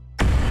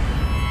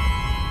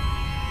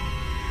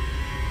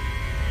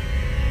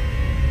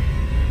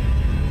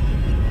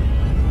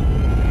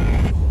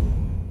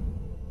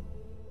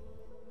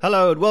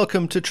Hello and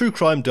welcome to True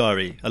Crime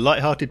Diary, a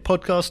light-hearted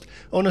podcast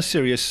on a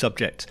serious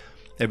subject.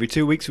 Every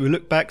 2 weeks we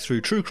look back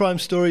through true crime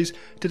stories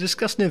to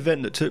discuss an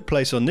event that took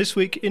place on this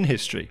week in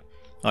history.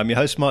 I'm your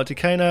host Mark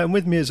Decana, and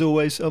with me as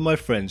always are my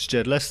friends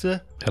Jed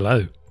Lester.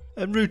 Hello.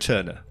 And Rue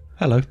Turner.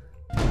 Hello.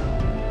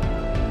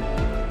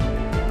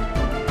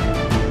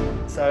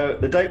 So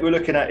the date we're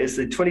looking at is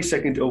the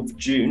 22nd of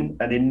June,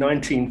 and in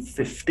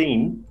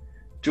 1915,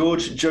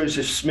 George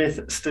Joseph Smith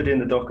stood in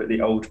the dock at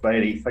the Old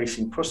Bailey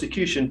facing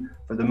prosecution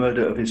for the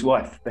murder of his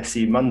wife,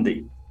 Bessie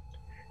Mundy.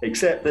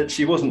 Except that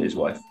she wasn't his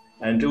wife,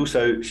 and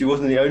also she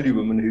wasn't the only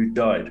woman who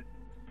died.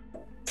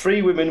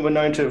 3 women were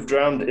known to have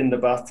drowned in the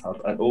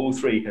bathtub, and all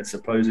 3 had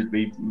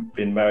supposedly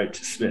been married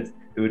to Smith,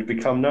 who had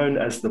become known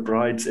as the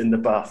Brides in the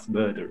Bath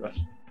murderer.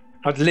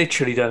 I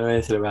literally don't know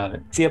anything about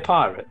it. Is he a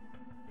pirate?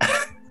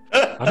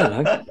 I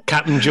don't know.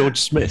 Captain George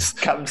Smith.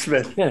 Captain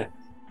Smith. Yeah.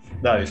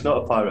 No, he's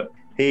not a pirate.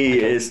 He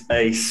is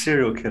a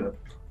serial killer.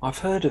 I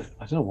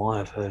don't know why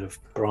I've heard of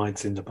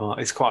Brides in the Bath.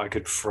 It's quite a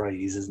good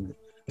phrase, isn't it?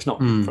 It's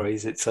not a good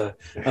phrase, it's a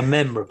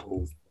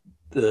memorable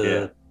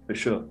Yeah, for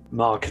sure.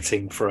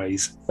 marketing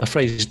phrase. A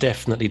phrase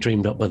definitely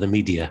dreamed up by the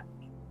media.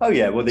 Oh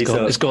yeah, well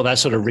It's got that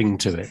sort of ring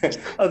to it.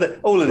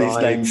 all of these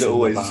Brides names are in the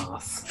always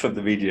Bath. from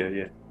the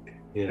media,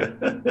 Yeah.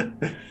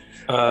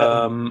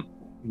 yeah.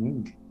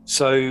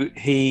 So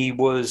he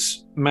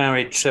was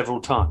married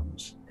several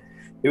times.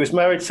 He was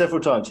married several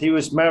times. He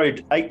was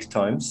married 8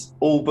 times,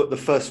 all but the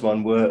first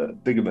one were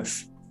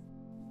bigamous.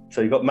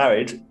 So he got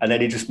married, and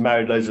then he just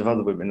married loads of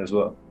other women as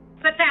well.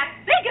 But that's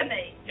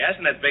bigamy. Yes,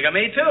 and that's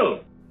bigamy too.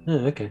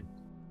 Oh, okay.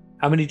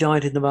 How many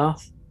died in the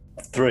bath?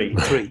 3.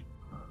 3.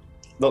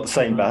 Not the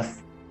same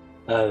bath.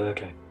 Oh,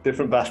 okay.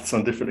 Different baths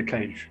on different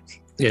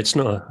occasions. Yeah, it's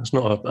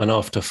not an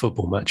after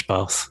football match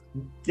bath.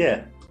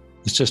 Yeah,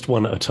 It's just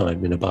one at a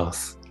time in a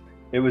bath.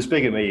 it was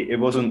bigamy. It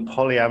wasn't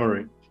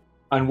polyamory.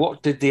 And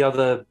what did the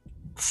other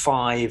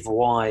 5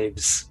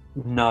 wives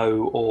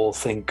know or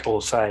think or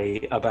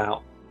say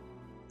about?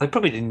 They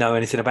probably didn't know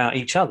anything about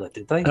each other,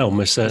 did they? Oh,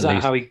 most Is certainly.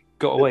 that how he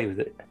got away with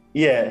it?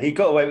 Yeah, he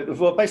got away with.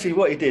 Well, basically,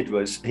 what he did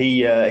was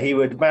he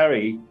would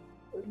marry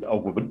a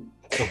woman,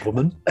 A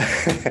woman?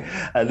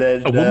 and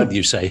then A woman,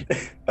 you say?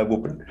 a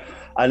woman,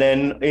 and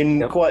then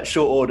in Yep. quite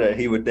short order,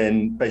 he would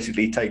then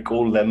basically take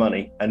all their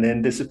money and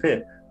then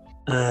disappear.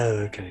 Oh,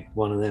 okay.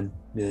 One of them.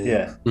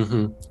 Yeah,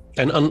 Hmm.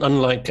 And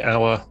unlike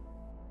our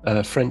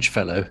French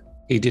fellow,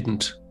 he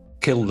didn't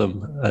kill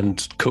them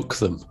and cook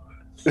them.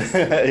 Well,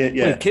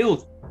 yeah. he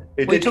killed.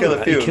 He What are you did talking kill a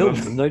about? few He of killed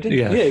them. them, though, didn't he?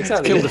 Yeah, Yeah,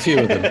 exactly. Killed a few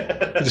of them.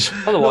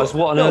 Otherwise,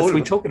 what on Not earth all are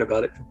we of them. talking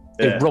about it?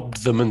 He Yeah.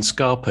 robbed them and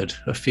scarpered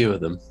a few of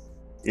them.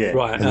 Yeah,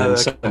 Right. And then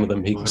okay.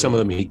 some of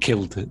them he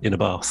killed in a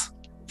bath.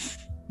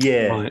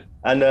 yeah. Right.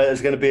 And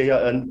there's going to be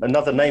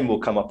another name will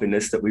come up in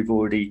this that we've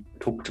already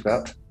talked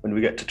about when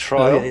we get to Oh,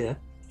 trial. yeah.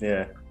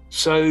 Yeah.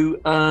 So,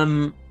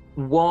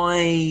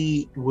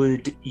 why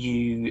would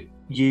you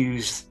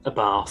use a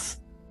bath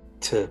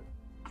to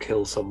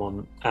kill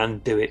someone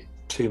and do it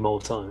 2 more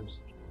times?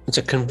 It's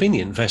a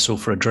convenient vessel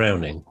for a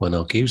drowning, one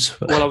argues.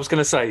 Well, I was going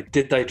to say,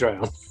 did they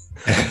drown?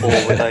 Or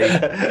were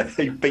they...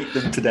 He beat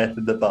them to death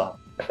in the bar.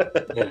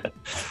 Yeah.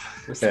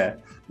 Yeah.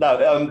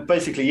 No,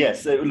 basically,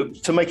 yes.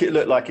 To make it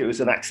look like it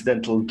was an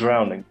accidental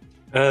drowning.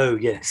 Oh,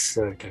 yes.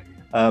 Okay.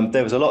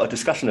 There was a lot of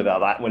discussion about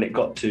that when it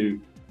got to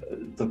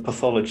the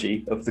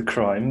pathology of the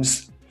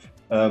crimes,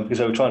 because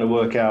they were trying to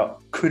work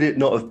out, could it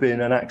not have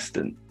been an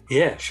accident?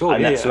 Yeah, sure.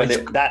 And Yeah, that's,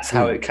 yeah. that's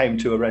how it came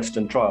to arrest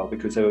and trial,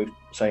 because they were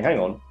saying, hang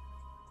on,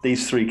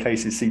 these 3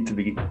 cases seem to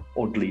be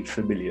oddly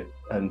familiar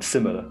and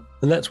similar.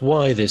 And that's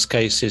why this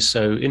case is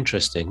so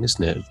interesting,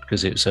 isn't it?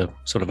 Because it's a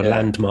sort of a Yeah.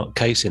 landmark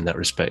case in that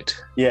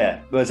respect. Yeah,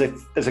 there's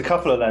a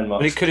couple of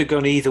landmarks. But it could have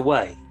gone either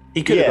way.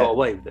 He could have Yeah. got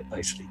away with it,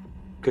 basically.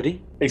 Could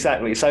he?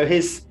 Exactly. So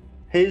his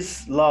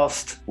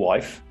last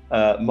wife,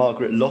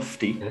 Margaret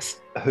Lofty, Yes.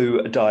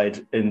 who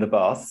died in the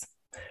bath,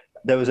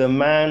 there was a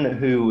man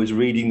who was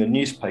reading the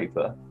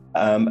newspaper,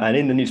 and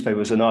in the newspaper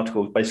was an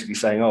article basically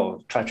saying,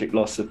 oh, tragic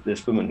loss of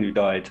this woman who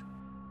died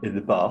in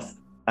the bath.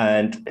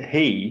 And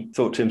he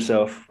thought to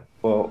himself,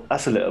 well,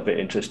 that's a little bit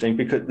interesting,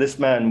 because this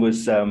man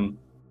was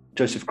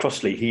Joseph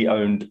Crossley. He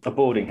owned a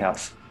boarding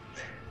house.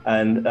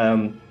 And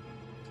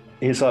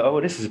he's like, oh,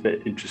 well, this is a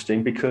bit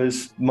interesting,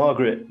 because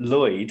Margaret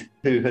Lloyd,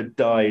 who had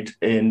died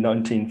in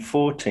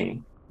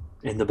 1914,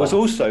 In the was bath.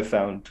 also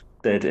found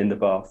dead in the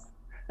bath.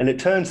 And it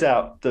turns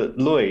out that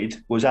Lloyd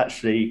was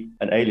actually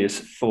an alias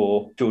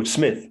for George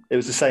Smith. It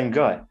was the same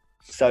guy.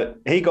 So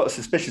he got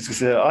suspicious because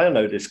he said, I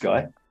know this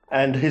guy.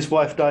 And his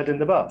wife died in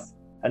the bath.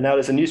 And now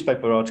there's a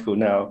newspaper article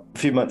now, a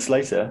few months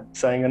later,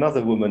 saying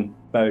another woman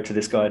married to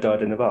this guy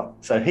died in the bath.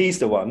 So he's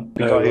the one,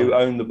 the guy who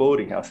owned the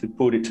boarding house, who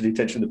brought it to the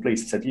attention of the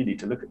police and said, you need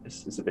to look at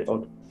this. It's a bit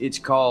odd. It's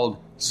called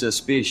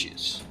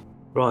suspicious.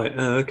 Right.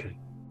 Oh, okay.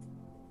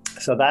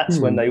 So that's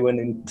when they went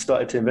and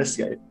started to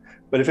investigate.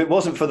 But if it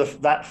wasn't for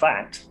that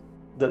fact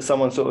that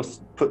someone sort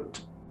of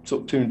put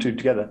 2 and 2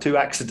 together, 2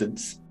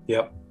 accidents,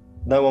 Yep.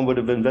 no one would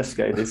have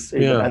investigated this.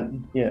 Even, Yeah.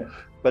 and, yeah.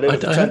 But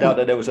it turned out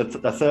that there was a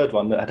third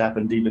one that had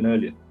happened even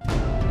earlier.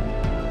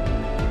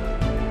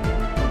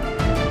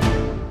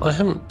 I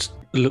haven't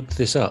looked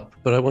this up,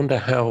 but I wonder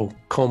how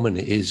common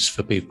it is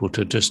for people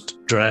to just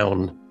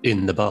drown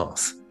in the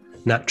bath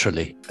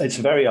naturally. It's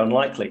very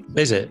unlikely.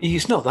 Is it?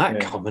 It's not that Yeah.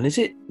 common, is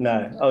it?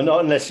 No. Oh, not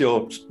unless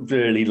you're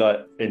really like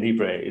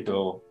inebriated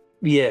or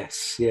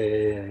Yes.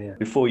 Yeah.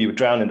 before you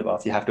drown in the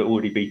bath, you have to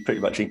already be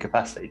pretty much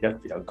incapacitated. You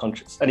have to be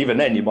unconscious. And even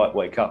then, you might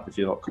wake up if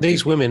you're not.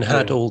 These women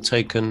had Yeah. all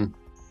taken,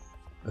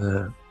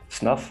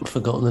 Snuff, I've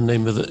forgotten the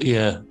name of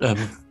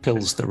the,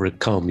 pills that would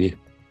calm you.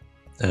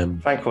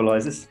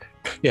 tranquilizers.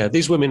 Yeah,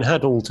 these women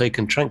had all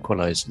taken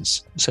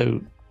tranquilizers. So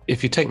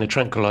if you're taking a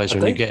tranquilizer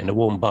Had and you they? get in a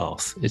warm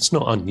bath, it's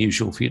not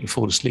unusual for you to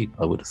fall asleep,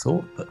 I would have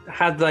thought. But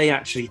Had they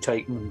actually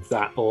taken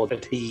that, or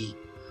had he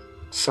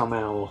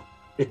somehow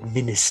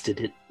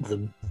administered it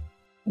them?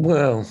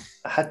 well,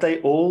 Had they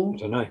all I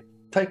don't know.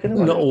 taken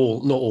them? not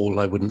all.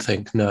 I wouldn't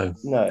think. No.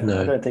 No,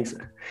 No. I don't think so.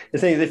 The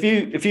thing is,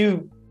 if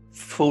you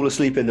fall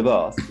asleep in the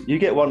bath, you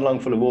get one lung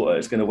full of water,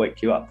 it's going to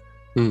wake you up,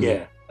 Mm.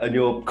 Yeah. and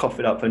you're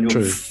coughing up, and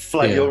True.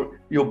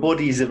 your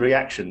body's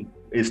reaction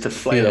is to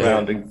flail Yeah.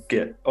 around and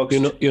get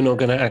oxygen. You're not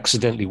going to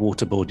accidentally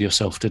waterboard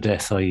yourself to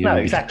death, are you? No,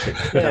 exactly.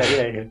 Yeah.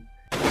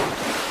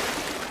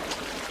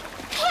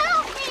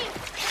 Help me!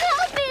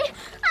 Help me!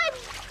 I'm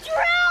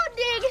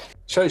drowning!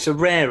 So it's a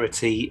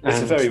rarity, It's a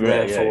and very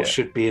rare, therefore yeah.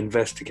 should be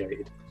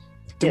investigated.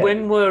 Yeah.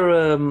 When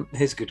were?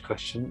 Here's a good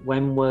question.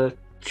 When were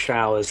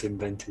showers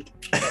invented?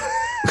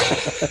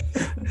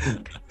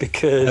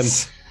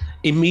 Because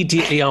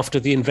Immediately after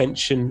the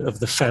invention of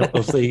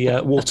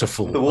the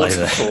waterfall. The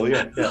either. waterfall,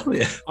 yeah.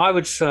 Yeah. I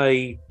would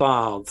say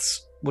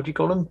baths. What do you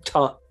call them?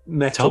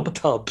 Metal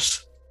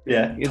tubs,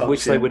 Yeah, in tubs,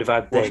 which they yeah. would have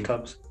had Wash then,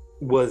 tubs.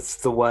 was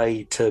the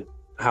way to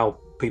how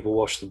people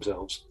wash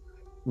themselves,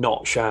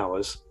 not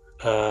showers.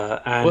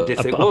 And Well, if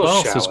a it bath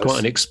was is showers, quite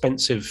an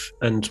expensive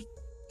and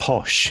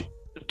posh.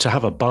 To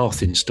have a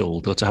bath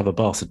installed or to have a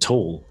bath at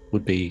all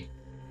would be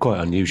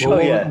quite unusual. well,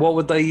 Oh, yeah. what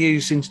would they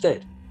use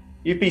instead?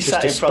 You'd be Just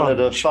sat a in front of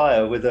the sponge.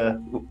 fire with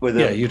a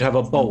Yeah, you'd have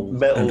a bowl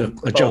metal and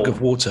a jug bowl.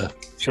 of water.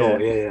 Sure,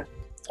 yeah.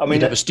 I mean,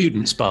 You'd have a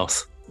student's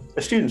bath.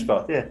 a student's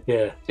bath, yeah.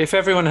 Yeah. If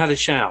everyone had a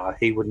shower,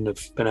 he wouldn't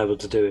have been able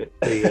to do it.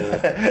 They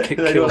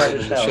Kill all had them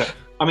a in the shower. shower.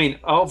 I mean,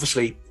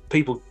 obviously,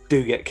 people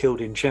do get killed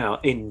in shower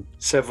in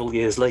several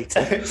years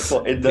later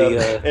What, in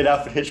in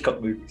Alfred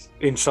Hitchcock movies.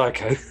 in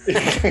Psycho.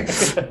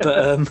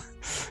 But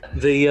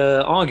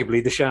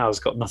arguably the shower's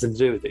got nothing to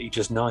do with it. He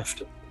just knifed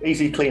them.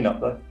 Easy clean-up,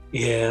 though.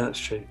 Yeah, that's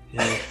true.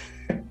 Yeah,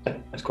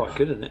 that's quite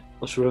good, isn't it?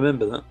 Let's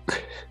remember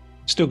that.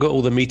 Still got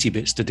all the meaty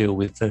bits to deal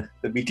with. The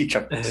meaty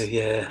chunks.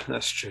 Yeah,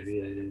 that's true.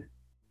 Yeah.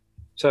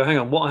 So hang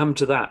on, what happened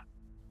to that?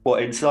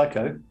 What, in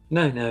Psycho?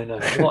 No.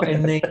 What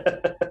in the?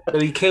 So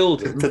he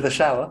killed him. To the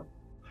shower.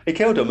 He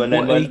killed him and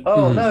then What, went, he-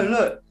 oh, no,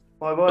 look.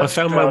 My wife I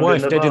found my drowned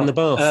wife dead in the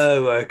bath.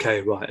 Oh,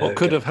 okay, right. what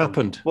could have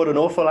happened? What an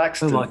awful Oh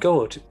accident. my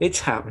god,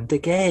 it's happened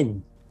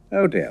again.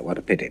 Oh dear, what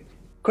a pity.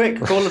 Quick,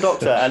 call a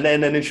doctor and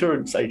then an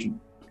insurance agent.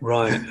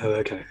 Right. Oh,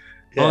 okay.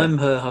 Yeah. I'm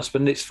her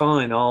husband. It's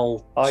fine. I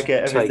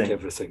get take everything.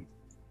 everything.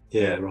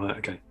 Yeah. Yeah. Right.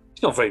 Okay.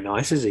 He's not very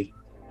nice, is he?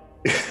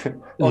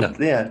 Well, No.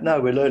 Yeah,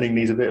 no, we're learning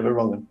these a bit of a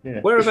wrong one.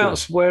 Yeah.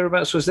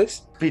 Whereabouts was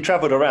this? He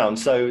travelled around.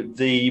 So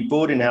the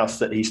boarding house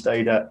that he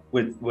stayed at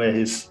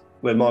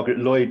where Margaret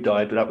Lloyd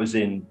died, that was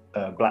in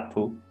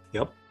Blackpool.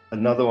 Yep.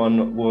 Another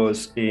one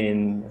was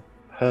in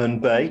Herne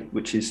Bay,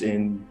 which is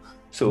in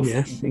sort of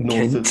Yeah, in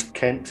north Kent. of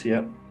Kent.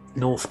 Yeah,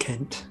 North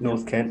Kent.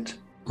 North Kent.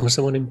 Was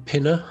there one in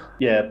Pinner?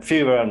 Yeah, a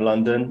few around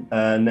London,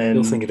 and then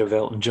You're thinking of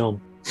Elton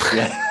John.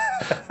 yeah.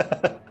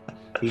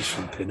 He's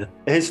from Pinner.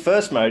 His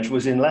first marriage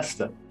was in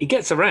Leicester. He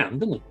gets around,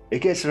 doesn't he? He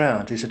gets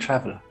around. He's a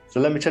traveller. So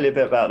let me tell you a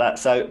bit about that.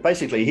 So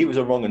basically, he was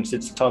a wrong 'un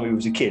since the time he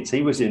was a kid. So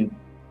he was in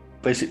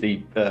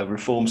basically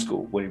reform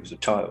school when he was a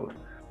child.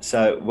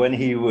 So when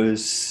he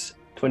was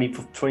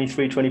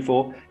 23,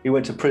 24, he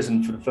went to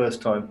prison for the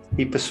first time.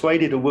 He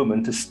persuaded a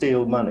woman to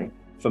steal money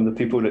from the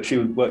people that she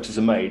worked as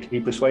a maid. He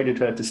persuaded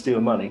her to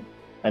steal money,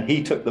 and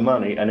he took the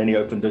money, and then he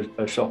opened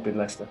a shop in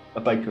Leicester,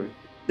 a bakery.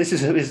 This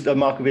is a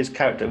mark of his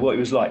character, what he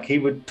was like. He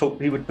would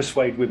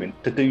persuade women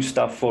to do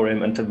stuff for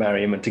him and to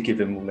marry him and to give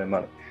him all their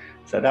money.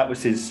 So that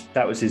was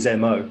his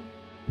MO.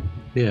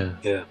 Yeah.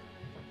 Yeah.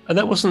 And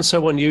that wasn't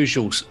so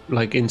unusual,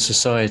 like in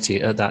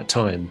society at that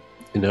time.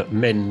 You know,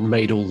 men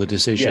made all the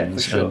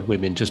decisions sure. and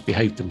women just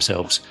behaved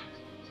themselves.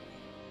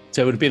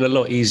 So it would have been a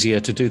lot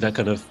easier to do that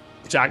kind of,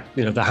 to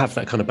have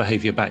that kind of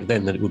behaviour back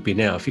then than it would be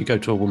now. If you go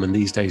to a woman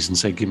these days and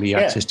say, give me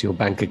access to your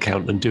bank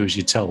account and do as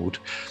you're told,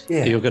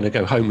 you're going to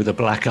go home with a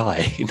black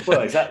eye.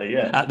 Well, exactly,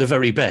 yeah. At the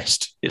very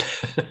best.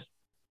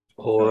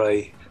 Or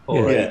a.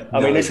 Yeah, I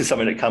mean, this is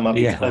something that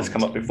Yeah. has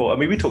come up before. I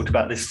mean, we talked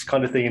about this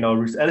kind of thing in our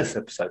Ruth Ellis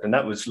episode, and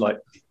that was like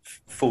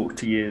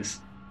 40 years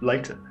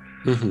later,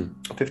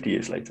 50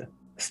 years later.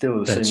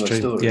 Still a That's similar true,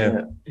 story.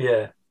 yeah.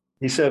 Yeah.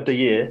 He served a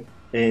year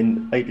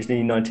in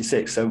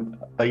 1896. So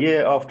a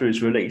year after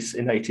his release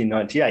in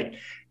 1898,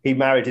 he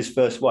married his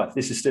first wife.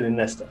 This is still in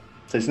Leicester.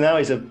 So now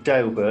he's a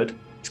jailbird.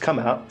 He's come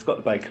out. He's got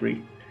the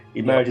bakery.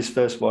 He married his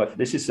first wife.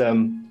 This is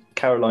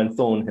Caroline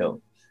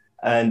Thornhill.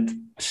 And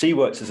she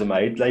works as a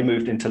maid. They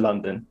moved into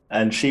London,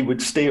 and she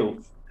would steal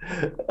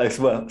as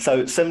well.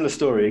 So similar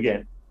story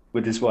again.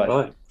 with his wife.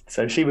 Right.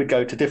 So she would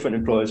go to different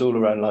employers all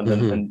around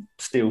London and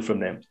steal from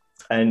them.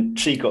 And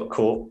she got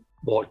caught.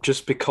 What,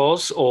 just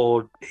because,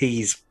 or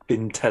he's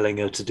been telling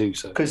her to do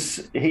so?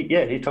 Because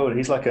he told her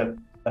he's like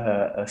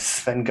a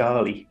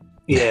Svengali.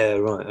 Yeah,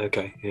 right,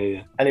 okay,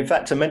 yeah. And in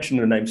fact, to mention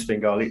the name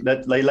Svengali,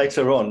 they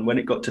later on, when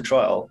it got to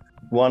trial,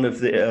 one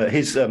of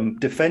his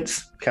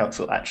defence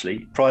counsel,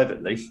 actually,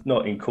 privately,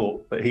 not in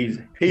court, but he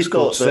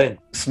thought that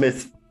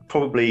Smith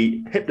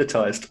probably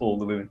hypnotised all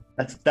the women.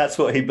 That's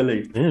what he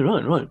believed. Yeah,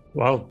 right.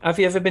 Wow. Have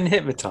you ever been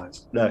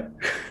hypnotised? No.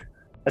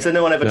 And so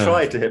no one ever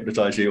tried to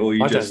hypnotise you, or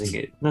you I just...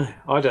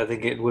 I don't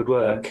think it would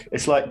work.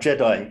 It's like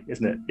Jedi,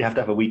 isn't it? You have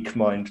to have a weak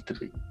mind to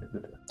be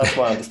hypnotised. That's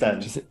my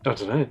understanding. I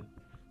don't know.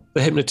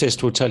 The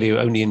hypnotist will tell you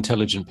only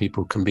intelligent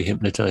people can be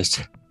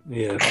hypnotised.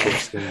 Yeah, of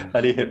course. Yeah.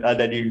 And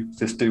then you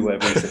just do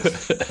whatever he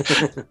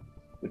says.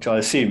 Which I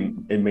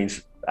assume it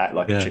means act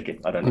like a chicken.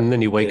 I don't know. And then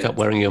you wake up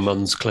wearing your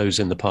mum's clothes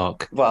in the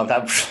park. Well,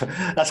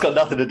 that's got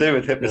nothing to do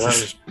with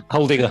hypnosis.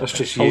 Holding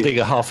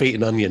a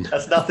half-eaten onion.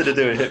 That's nothing to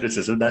do with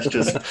hypnotism. That's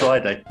just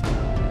Friday.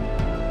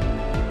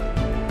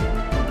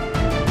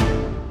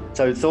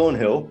 So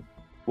Thornhill,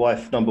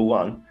 wife number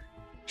one,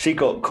 she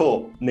got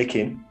caught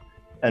nicking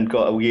and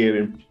got a year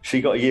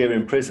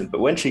in prison.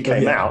 But when she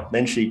came out,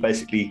 then she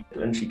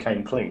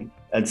came clean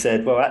and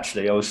said, well,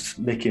 actually, I was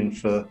nicking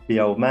for the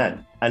old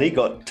man. And he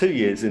got 2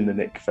 years in the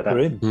nick for that. For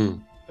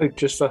him?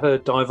 Just for her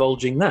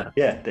divulging that?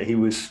 Yeah, that he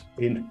was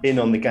in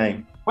on the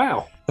game.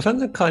 Wow. I found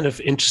that kind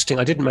of interesting.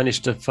 I didn't manage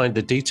to find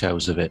the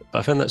details of it, but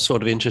I found that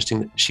sort of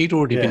interesting. She'd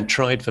already been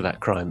tried for that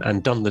crime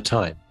and done the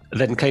time.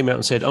 Then came out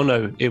and said, oh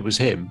no, it was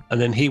him. And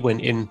then he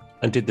went in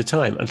and did the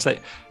time. And it's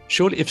like,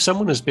 surely if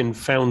someone has been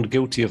found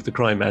guilty of the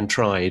crime and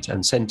tried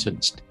and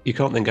sentenced, you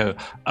can't then go,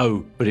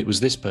 oh, but it was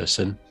this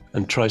person,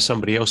 and try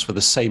somebody else for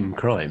the same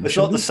crime. It's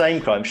not the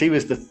same crime. She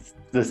was the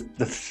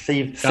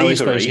thievery. Oh, I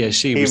suppose, yeah,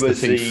 she was the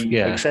thief.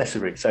 The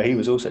accessory. So he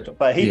was also,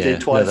 but he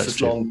did twice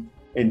as long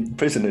in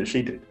prison as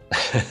she did.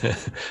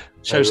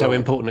 Shows how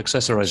important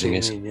accessorizing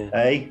is.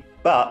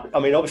 But I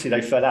mean, obviously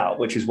they fell out,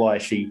 which is why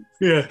she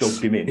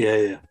dogged him in.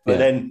 Yeah. But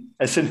then,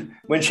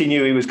 when she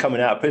knew he was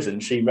coming out of prison,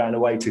 she ran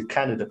away to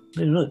Canada.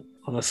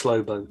 On a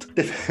slow boat.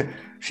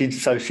 She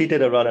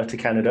did a runner to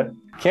Canada.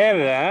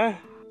 Canada.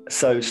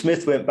 So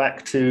Smith went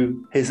back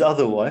to his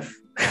other wife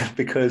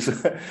because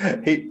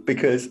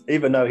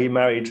even though he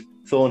married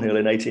Thornhill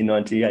in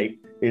 1898,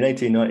 in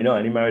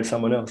 1899 he married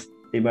someone else.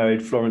 He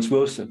married Florence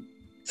Wilson.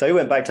 So he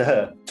went back to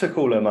her, took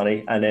all her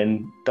money, and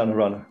then done a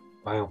runner.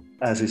 Wow.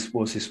 As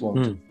was his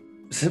wont.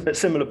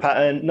 Similar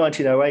pattern.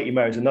 1908, he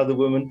marries another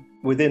woman.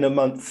 Within a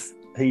month,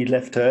 he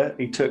left her.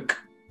 He took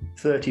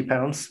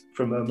 £30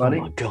 from her money.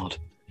 Oh my God.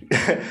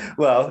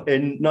 Well,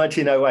 in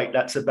 1908,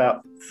 that's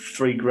about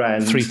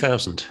 $3,000.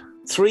 3,000.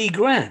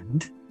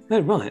 $3,000?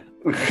 Oh, right.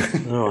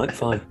 All right,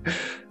 fine.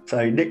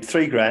 So he nicked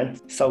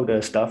 $3,000, sold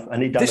her stuff,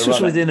 and he'd done This a was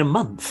runner. within a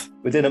month?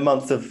 Within a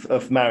month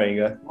of marrying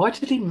her. Why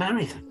did he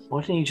marry them?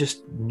 Why didn't he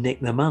just nick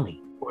the money?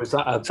 Or is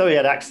that So he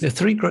had access.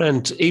 Yeah,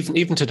 £3,000,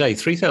 even today,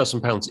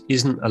 £3,000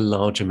 isn't a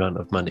large amount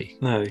of money.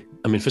 No.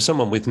 I mean, for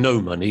someone with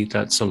no money,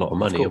 that's a lot of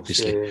money, course,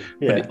 obviously.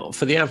 Yeah. But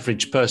for the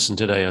average person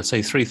today, I'd say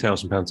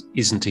 £3,000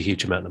 isn't a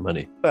huge amount of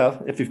money.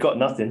 Well, if you've got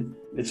nothing,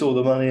 it's all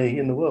the money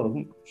in the world.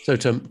 Isn't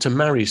it? So to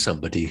marry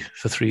somebody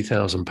for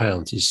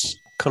 £3,000 is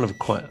kind of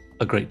quite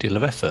a great deal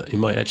of effort. You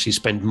might actually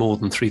spend more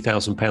than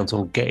 £3,000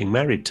 on getting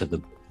married to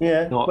them.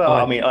 Yeah. No,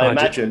 I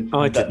imagine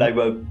I that they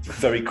were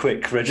very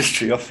quick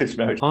registry office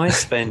marriage. I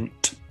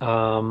spent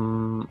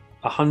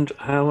 100.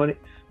 How many?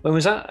 When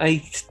was that?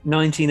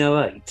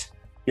 1908.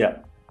 Yeah.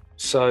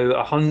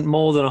 So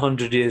more than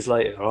 100 years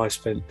later, I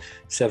spent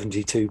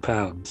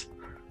 £72.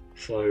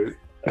 So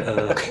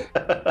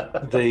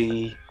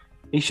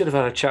he should have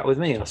had a chat with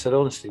me. I said,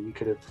 honestly, we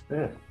could have.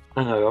 Yeah.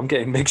 I know. I'm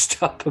getting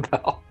mixed up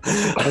about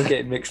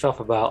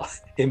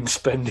him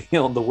spending it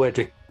on the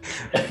wedding.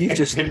 You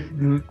just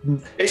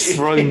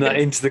thrown that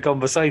into the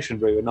conversation,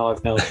 Roo, and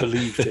I've now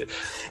believed it.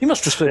 He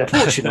must have spent a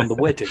fortune on the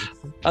wedding.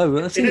 Oh,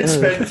 that's He didn't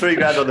spend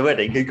 $3,000 on the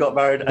wedding. He got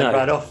married and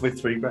ran off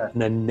with $3,000.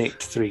 and then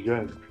nicked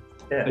 $3,000.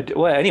 Yeah.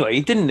 Well, anyway,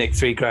 he didn't nick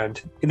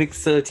 £3,000. He nicked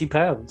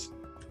 £30.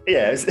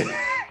 Yeah, it's the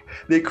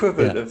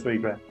equivalent of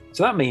 $3,000.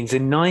 So that means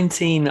in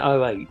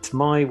 1908,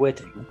 my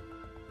wedding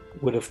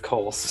would have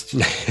cost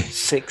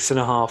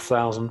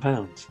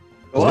 £6,500.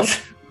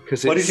 What?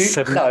 Because What did you?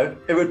 No,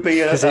 it would be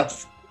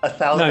 $1,000.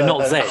 No,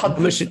 not then.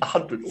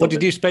 100. What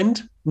did you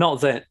spend?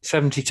 Not then,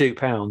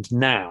 £72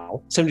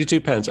 now.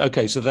 £72.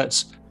 Okay, so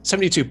that's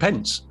 72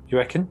 pence. You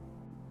reckon?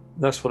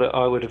 That's what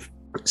I would have.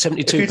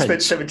 72 If you pence.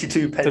 spent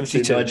 72 pence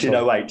 72, in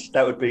 1908,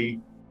 that would be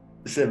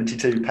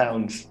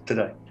 £72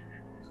 today.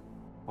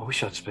 I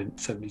wish I'd spent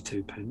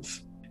 72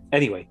 pence.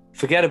 Anyway,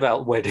 forget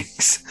about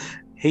weddings.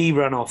 He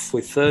ran off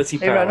with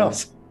 £30, He ran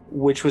off.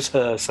 which was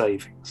her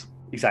savings.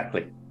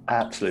 Exactly.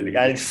 Absolutely.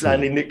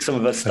 And he nicked some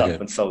of her stuff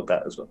and sold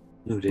that as well.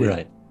 Oh dear.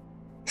 Right.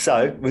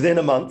 So within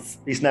a month,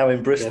 he's now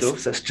in Bristol.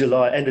 Yes. So it's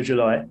end of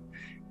July.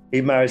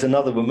 He marries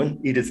another woman,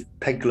 Edith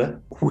Pegler,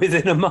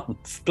 Within a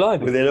month.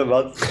 Blimey. within a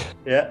month.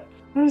 Yeah.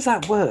 How does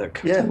that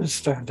work? I Yeah. don't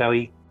understand how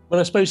he Well,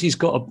 I suppose he's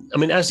got. I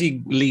mean, as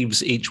he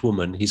leaves each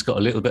woman, he's got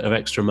a little bit of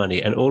extra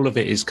money, and all of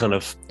it is kind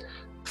of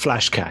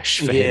flash cash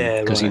for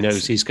him because he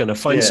knows he's going to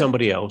find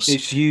somebody else,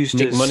 it's used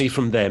nick as money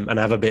from them, and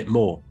have a bit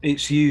more.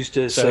 It's used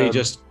as So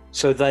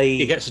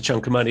he gets a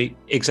chunk of money.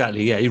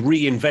 Exactly. Yeah, he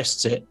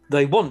reinvests it.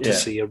 They want to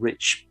see a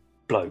rich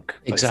bloke.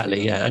 Exactly.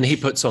 basically. Yeah, and he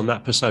puts on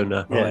that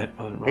persona. Right.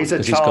 He's a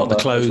Because he's got the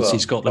charmer clothes, as well.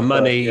 he's got the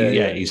money.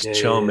 He's Yeah.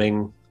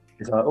 charming.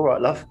 He's like, all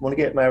right, love, want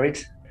to get married?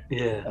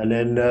 Yeah. And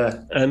then,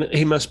 And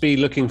he must be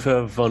looking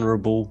for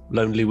vulnerable,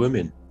 lonely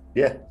women.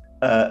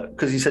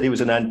 because he said he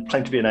was claimed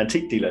to be an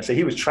antique dealer, so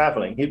he was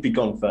traveling. He'd be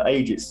gone for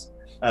ages,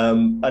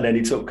 and then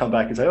he'd sort of come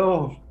back and say,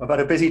 "Oh, I've had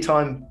a busy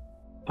time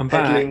I'm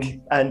back.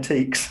 peddling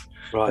antiques,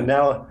 Right. and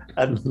now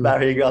and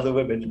marrying other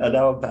women, and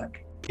now I'm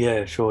back."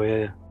 Yeah, sure,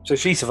 yeah. So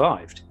she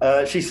survived.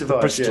 She The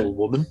survived. Bristol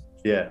woman.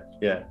 Yeah.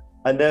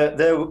 And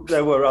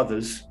there were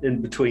others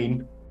in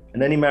between,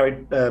 and then he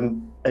married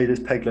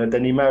Edith Pegler.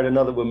 Then he married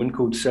another woman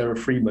called Sarah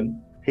Freeman.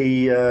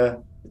 He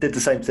did the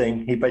same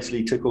thing. He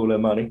basically took all her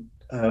money.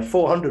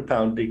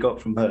 £400 he got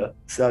from her.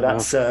 So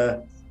that's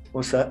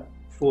what's that?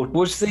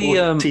 Was the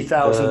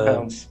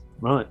 £40,000.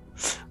 right?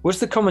 Was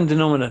the common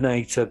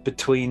denominator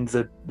between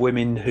the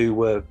women who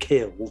were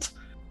killed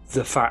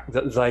the fact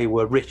that they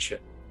were richer?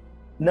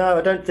 No,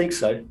 I don't think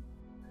so.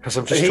 Because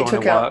I'm just He trying to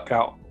took out- work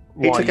out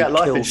he why took you out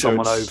life killed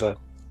someone insurance. over.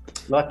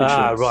 Life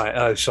insurance. Right.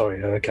 Oh,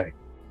 sorry. Okay.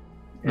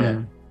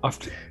 Yeah.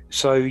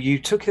 So you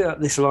took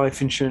out this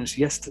life insurance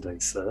yesterday,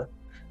 sir,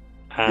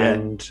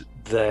 and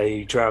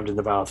they drowned in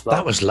the bath.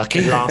 That was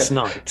lucky. last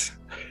night.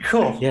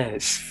 Cool. Yeah,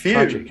 it's Phew.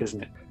 tragic,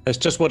 isn't it? That's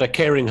just what a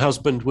caring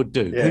husband would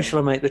do. Yeah. Who shall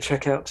I make the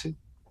check out to?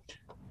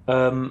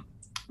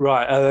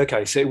 Right. Oh,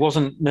 okay. So it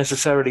wasn't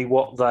necessarily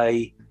what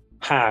they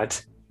had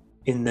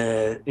in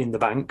the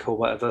bank or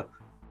whatever.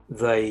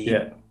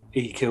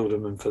 He killed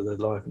them and for the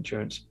life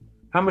insurance.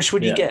 How much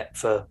would you get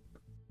for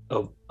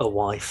a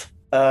wife?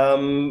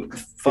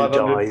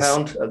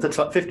 £500 at the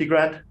time, 50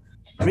 grand.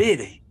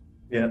 Really?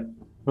 Yeah.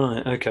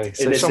 Right. Okay.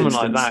 So In this someone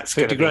like instance, that's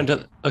 50 gonna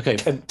grand. Okay. be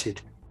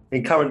tempted.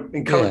 In current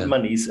Yeah.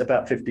 money's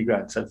about 50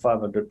 grand, so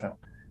 £500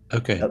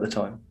 Okay. at the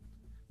time.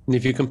 And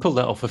if you can pull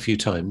that off a few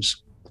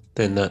times,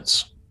 then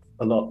that's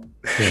A lot.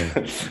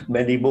 Yeah.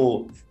 Many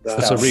more.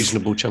 a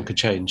reasonable chunk of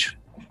change.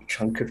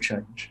 chunk of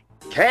change.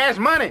 Cash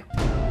money.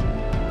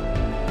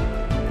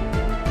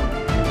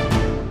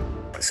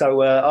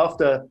 So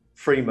after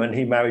Freeman,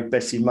 he married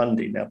Bessie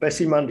Mundy. Now,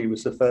 Bessie Mundy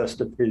was the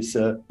first of his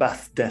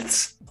Bath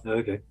deaths.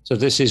 Okay. So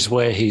this is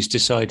where he's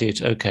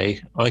decided,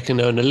 okay, I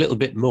can earn a little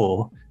bit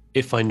more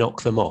if I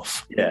knock them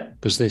off, Yeah,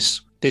 because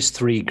this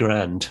 $3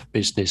 grand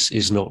business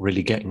is not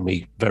really getting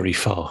me very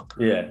far.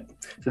 yeah.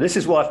 So this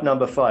is wife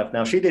number 5.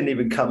 Now, she didn't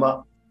even come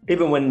up,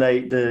 even when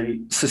the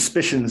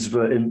suspicions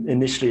were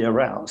initially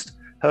aroused.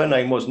 Her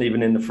name wasn't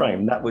even in the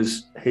frame. That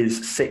was his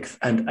 6th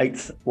and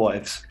 8th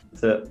wives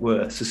that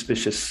were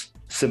suspicious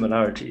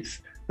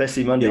similarities.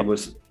 Bessie Mundy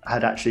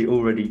had actually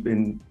already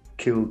been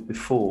killed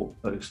before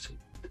those two.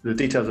 The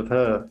details of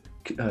her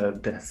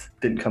death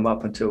didn't come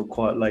up until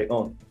quite late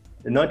on.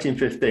 In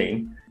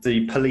 1915,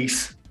 the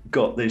police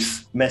got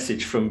this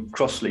message from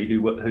Crossley,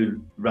 who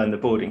ran the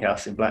boarding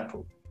house in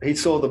Blackpool. He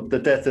saw the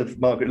death of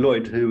Margaret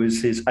Lloyd, who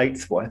was his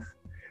 8th wife,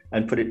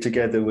 and put it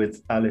together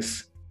with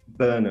Alice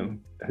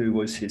Burnham, who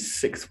was his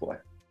 6th wife.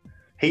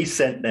 He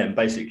sent them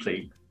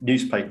basically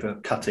newspaper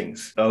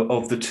cuttings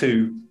of the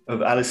two,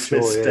 of Alice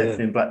Smith's death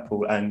in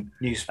Blackpool and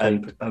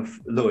of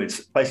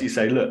Lloyd's. Basically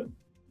say, look,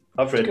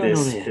 I've read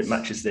this, it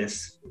matches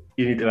this.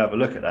 You need to have a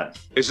look at that.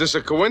 Is this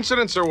a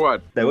coincidence or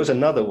what? There was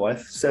another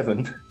wife,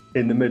 7,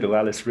 in the middle,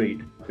 Alice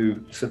Reed, who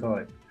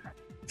survived.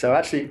 So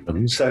actually,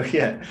 so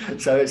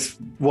it's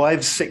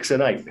wives 6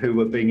 and 8 who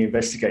were being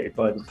investigated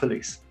by the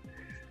police.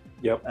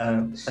 Yep.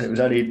 And it was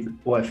only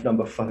wife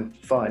number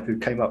 5 who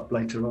came up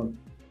later on.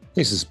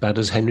 He's as bad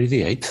as Henry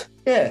VIII.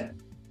 Yeah,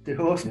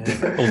 divorced.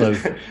 Yeah. Although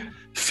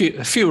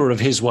fewer of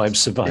his wives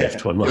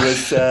survived. One might. It was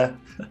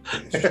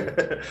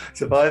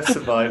survived.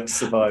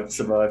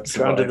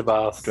 Drowned in the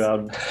bath.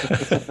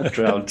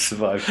 Drowned,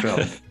 survived,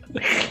 drowned.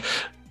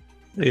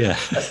 Yeah,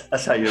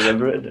 that's how you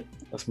remember it, isn't it?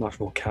 That's much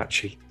more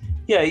catchy.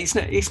 Yeah, he's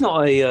not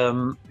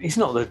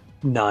the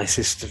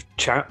nicest of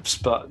chaps,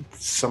 but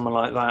someone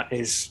like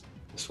that's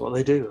what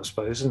they do, I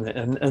suppose, isn't it?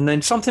 And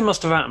then something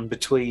must have happened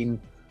between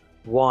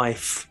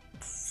wife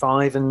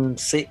 5 and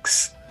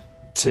 6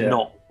 to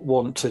not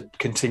want to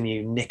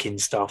continue nicking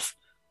stuff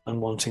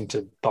and wanting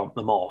to bump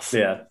them off.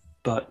 Yeah.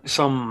 But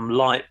some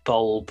light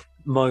bulb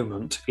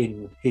moment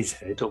in his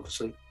head,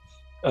 obviously,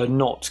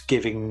 not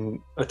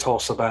giving a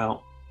toss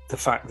about the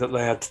fact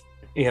that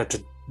he had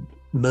to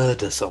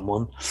murder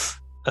someone.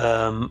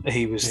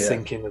 He was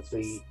thinking of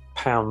the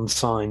pound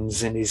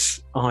signs in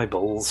his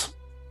eyeballs,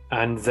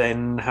 and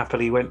then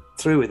happily went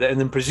through with it. And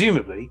then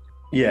presumably,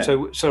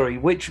 So sorry,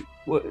 which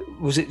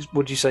was it?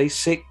 What did you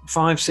say?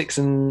 5, 6,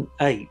 and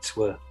 8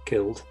 were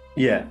killed.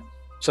 Yeah.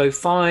 So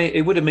 5.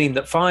 It would have mean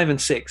that 5 and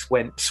 6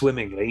 went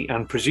swimmingly,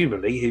 and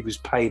presumably he was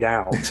paid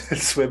out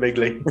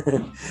swimmingly,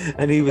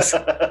 and he was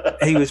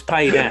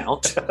paid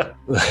out.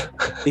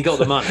 He got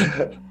the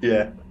money.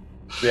 Yeah.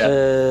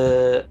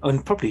 Yeah.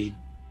 And probably,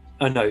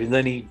 I know.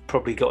 Then he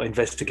probably got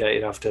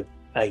investigated after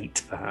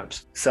 8,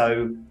 perhaps.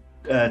 So,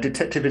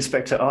 Detective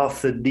Inspector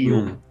Arthur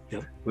Neal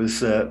was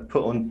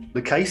put on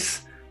the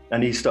case,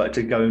 and he started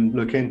to go and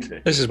look into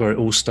it. This is where it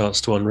all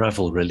starts to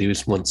unravel, really,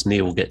 is once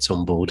Neil gets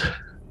on board.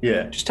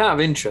 Yeah. Just out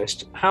of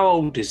interest, how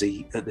old is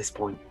he at this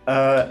point?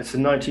 It's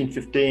in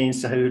 1915,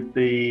 so he'd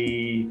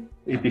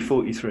be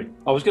 43.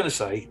 I was going to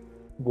say,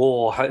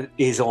 war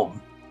is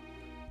on.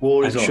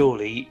 War is and on.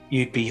 Surely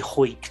you'd be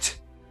hoiked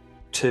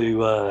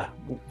to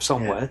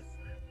somewhere.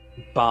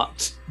 Yeah.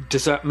 But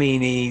does that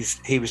mean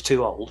he was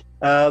too old?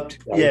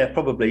 Yeah,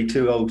 probably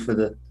too old for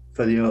the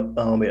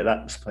army at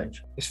that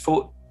stage. Is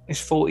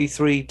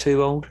 43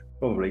 too old?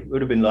 Probably. It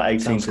would have been like 18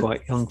 Sounds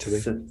quite young to be.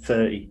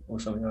 30 or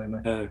something like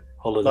that. Oh,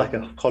 holiday. Like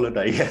a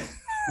holiday, yeah.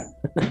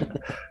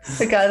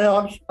 Okay,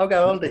 no, I'll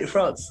go on holiday to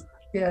France.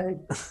 Yeah.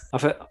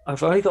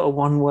 I've only got a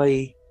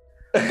one-way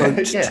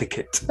boat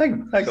ticket.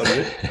 Hang on a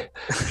minute.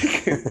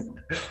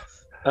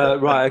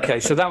 Right, okay.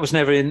 So that was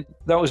never in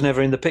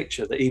the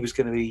picture that he was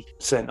going to be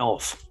sent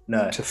off.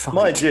 No. To fight.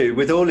 Mind you,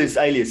 with all his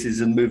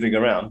aliases and moving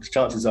around,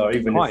 chances are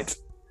even right.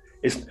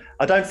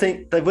 I don't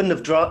think they wouldn't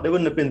have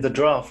been the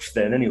draft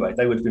then anyway.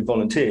 They would have been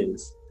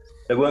volunteers.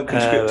 They weren't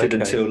conscripted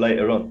until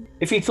later on.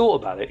 If he thought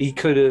about it, he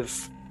could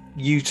have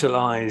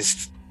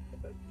utilised,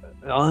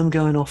 I'm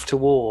going off to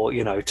war,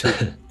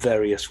 to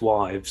various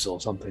wives or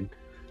something,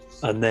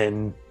 and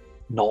then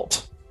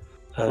not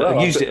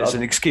used it as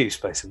an excuse,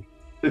 basically.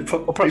 He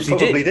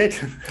probably did.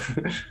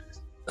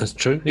 That's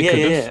true.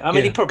 Yeah. I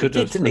mean, he probably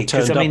did, didn't he?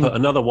 Turned up at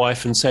another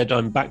wife and said,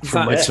 "I'm back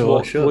from my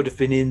tour." Sure. Would have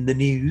been in the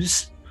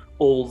news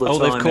all the time.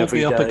 They've called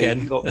me up day,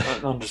 again.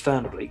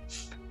 Understandably,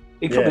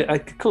 he probably.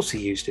 Of course, he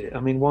used it. I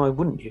mean, why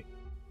wouldn't you?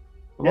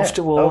 I'm off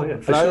to war. Oh, yeah,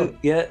 hello, sure.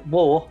 Yeah,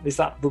 war. Is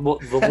that the war?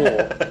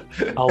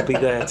 I'll be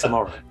there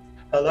tomorrow.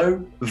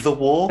 Hello, the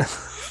war.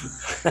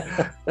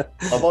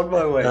 I'm on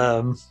my way.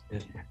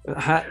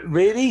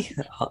 Really?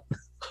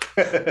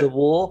 The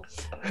war.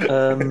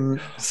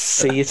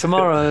 See you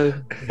tomorrow.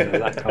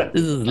 That kind of...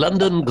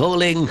 London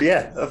calling.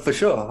 Yeah, for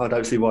sure. I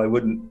don't see why I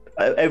wouldn't.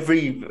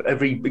 Every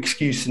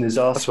excuse in his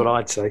arse. That's what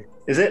I'd say.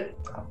 Is it?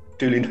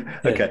 Duly.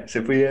 Okay, so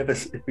if we ever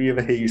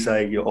hear you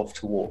say you're off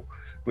to war,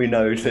 we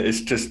know that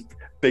it's just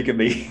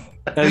bigamy.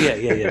 Oh yeah.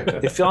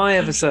 If I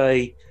ever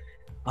say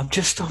I'm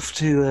just off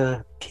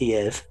to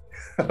Kiev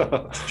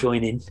to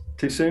join in.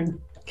 Too soon?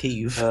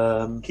 Kiev.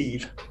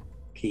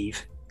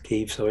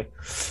 Sorry.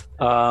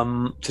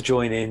 To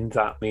join in,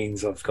 that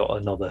means I've got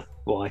another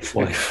wife.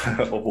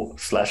 or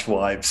 /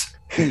 wives.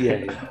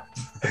 Yeah.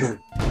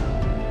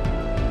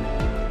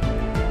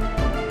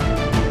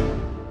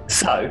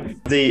 So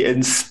the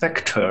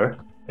inspector,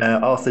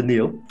 Arthur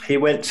Neal, he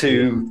went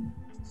to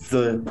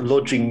the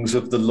lodgings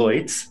of the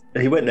Lloyds.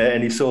 He went there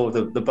and he saw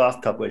the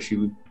bathtub where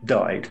she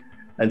died,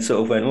 and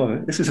sort of went,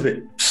 "Oh, this is a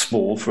bit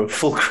small for a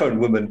full-grown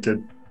woman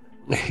to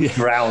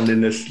drown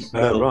in this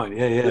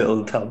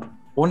little tub." I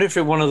wonder if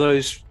it's one of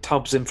those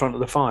tubs in front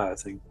of the fire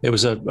thing. It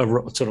was a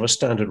sort of a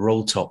standard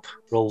roll top.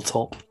 Roll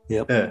top,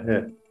 yep.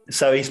 Yeah.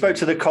 So he spoke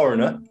to the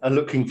coroner and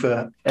looking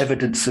for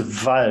evidence of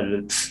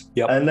violence.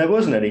 Yep. And there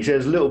wasn't any. She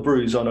has a little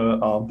bruise on her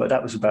arm, but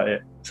that was about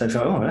it. So he's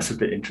like, oh, that's a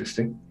bit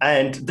interesting.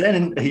 And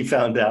then he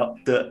found out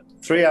that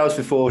 3 hours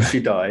before she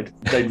died,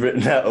 they'd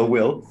written out a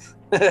will.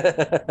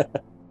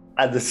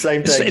 And the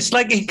same day... It's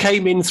like he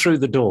came in through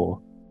the door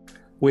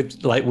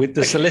with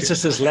the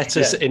solicitor's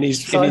letters in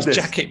his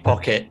jacket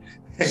pocket,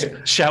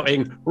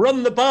 shouting,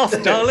 "Run the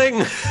bath,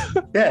 darling!"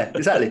 Yeah,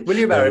 exactly. Will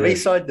you marry me?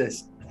 Sign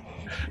this.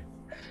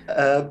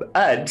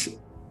 And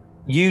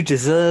you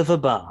deserve a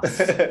bath.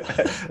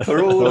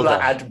 For all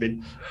that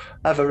admin,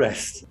 have a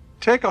rest.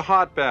 Take a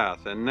hot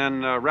bath and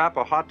then wrap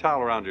a hot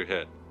towel around your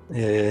head.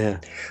 Yeah.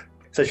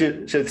 So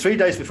 3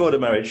 days before the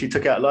marriage, she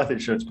took out a life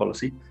insurance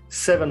policy,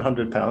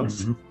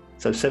 £700,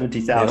 so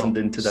 70,000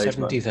 in today's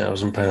money.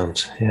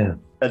 £70,000, yeah.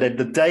 And then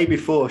the day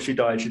before she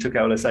died, she took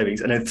out all her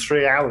savings. And then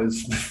 3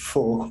 hours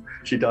before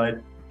she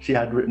died, she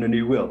had written a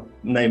new will,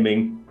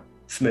 naming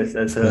Smith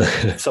as her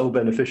sole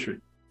beneficiary.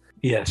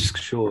 Yes,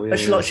 sure. Yeah,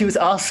 Like she was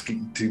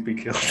asking to be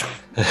killed.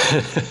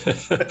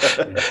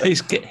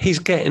 He's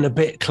getting a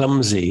bit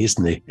clumsy,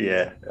 isn't he?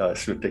 Yeah,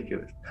 it's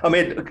ridiculous. I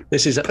mean,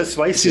 this is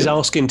persuasive. This is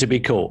asking to be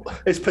caught.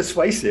 It's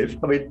persuasive.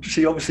 I mean,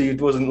 she obviously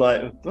wasn't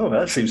like, oh,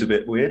 that seems a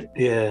bit weird.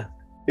 Yeah.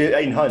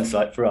 In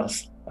hindsight, for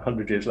us,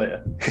 100 years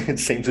later, it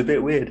seems a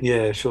bit weird.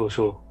 Yeah, sure.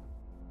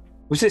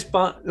 Was this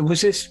bath number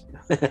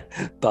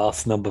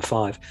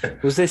 5?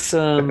 Was this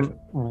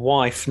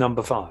wife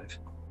number 5?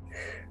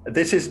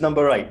 This is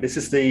number 8. This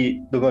is the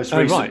most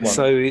recent one.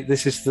 So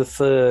this is the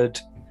third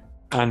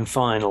and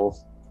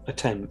final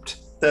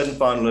attempt. Third and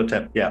final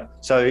attempt, yeah.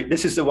 So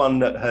this is the one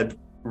that had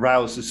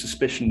roused the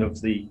suspicion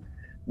of the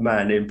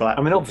man in black.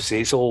 I mean, obviously,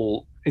 it's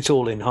all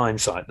in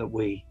hindsight that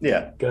we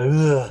go,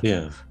 ugh.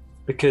 Yeah.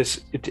 Because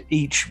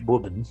each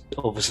woman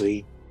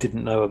obviously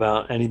didn't know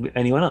about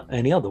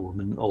any other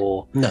woman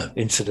or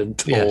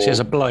incident. Yeah, or she has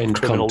a blind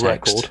criminal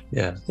context.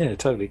 record. Yeah,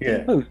 totally.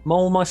 Yeah. Oh,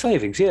 all my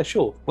savings. Yeah,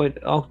 sure. Wait,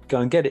 I'll go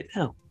and get it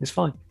now. It's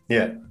fine.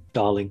 Yeah,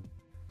 darling.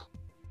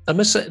 I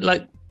must say,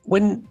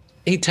 when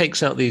he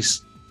takes out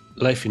these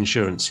life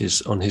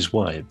insurances on his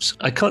wives,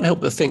 I can't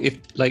help but think if,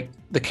 like,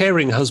 the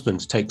caring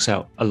husband takes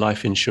out a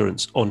life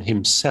insurance on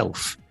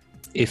himself,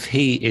 if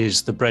he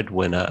is the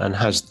breadwinner and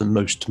has the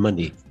most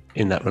money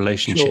in that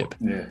relationship.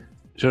 Sure. Yeah.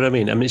 Do you know what I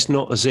mean? I mean, it's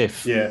not as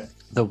if Yeah.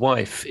 the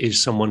wife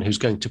is someone who's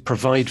going to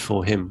provide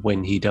for him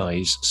when he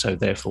dies, so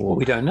therefore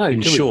We don't know.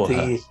 insure do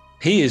we? her.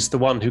 He is the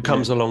one who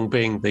comes along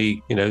being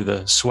the, you know,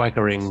 the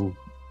swaggering,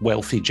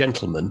 wealthy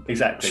gentleman.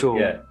 Exactly. Sure.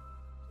 Yeah.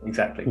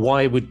 Exactly.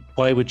 Why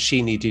would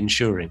she need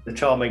insuring? The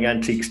charming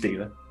antiques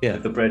dealer. Yeah.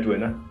 The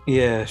breadwinner.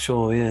 Yeah,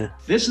 sure, yeah.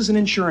 This is an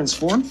insurance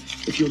form.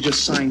 If you'll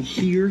just sign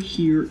here,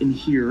 here, and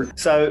here.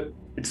 So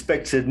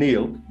Inspector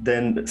Neil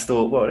then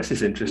thought, well, this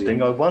is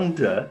interesting. I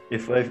wonder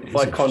if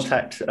I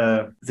contact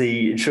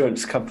the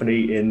insurance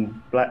company in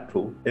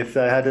Blackpool, if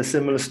they had a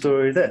similar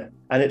story there.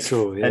 And it's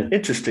Sure, yeah. and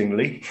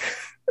interestingly,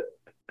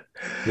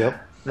 Yep.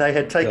 they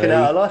had taken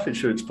out a life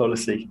insurance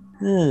policy.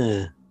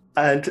 Yeah.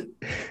 And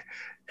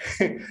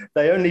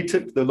they only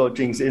took the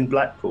lodgings in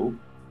Blackpool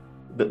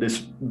that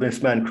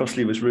this man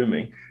Crossley was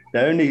rooming.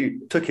 They only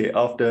took it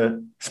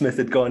after Smith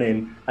had gone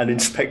in and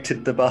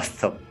inspected the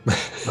bathtub.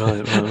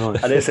 Right.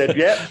 And they said,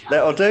 "Yep,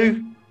 that'll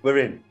do. We're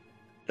in."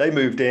 They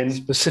moved in,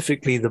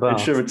 Specifically the bath.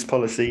 insurance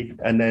policy,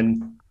 and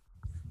then,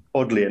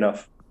 oddly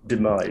enough,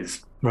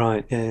 demise.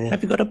 Right, yeah.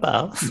 Have you got a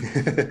bath?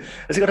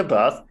 Has it got a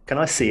bath? Can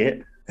I see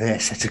it?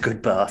 Yes, it's a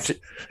good bath.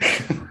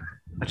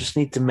 I just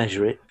need to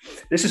measure it.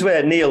 This is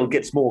where Neil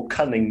gets more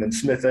cunning than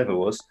Smith ever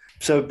was.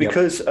 So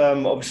because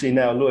obviously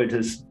now Lloyd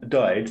has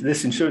died,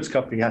 this insurance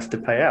company has to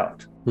pay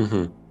out.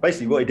 Mm-hmm.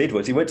 Basically what he did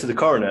was he went to the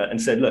coroner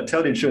and said, look,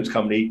 tell the insurance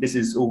company this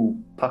is all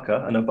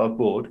pucker and above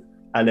board.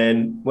 And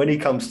then when he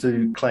comes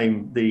to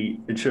claim the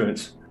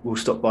insurance, we'll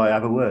stop by and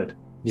have a word.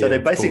 So they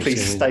basically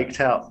staked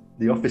out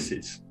the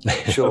offices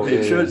of the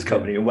insurance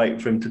company and wait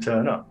for him to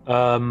turn up.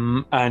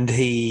 And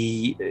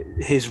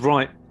his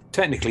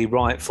technically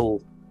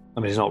rightful, I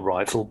mean, it's not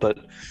rightful, but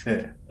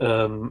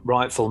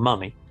rightful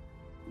money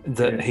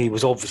that he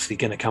was obviously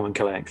going to come and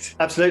collect.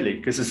 Absolutely,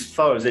 because as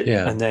far as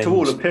and then, to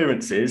all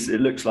appearances,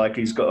 it looks like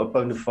he's got a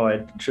bona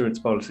fide insurance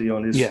policy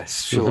on his...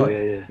 Yes, sure,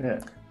 yeah.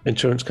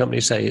 Insurance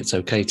companies say it's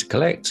okay to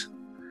collect.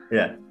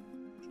 Yeah.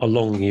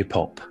 Along you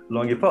pop.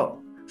 Along you pop.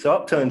 So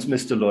up turns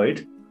Mr.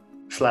 Lloyd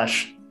 /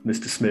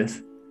 Mr.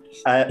 Smith.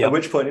 At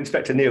which point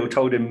Inspector Neil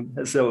told him,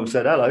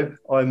 said, hello,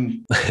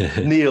 I'm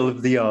Neil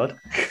of the Yard.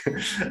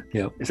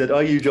 He said,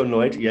 are you John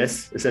Lloyd?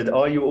 Yes. He said,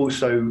 are you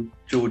also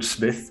George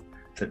Smith?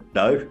 I said,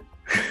 no.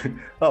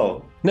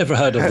 Oh. Never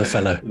heard of the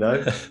fellow.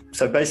 No.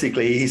 So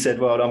basically he said,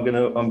 well, I'm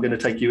gonna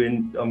take you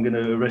in, I'm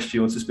gonna arrest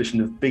you on suspicion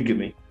of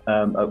bigamy.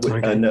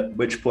 And at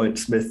which point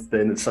Smith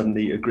then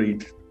suddenly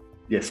agreed,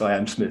 yes, I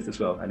am Smith as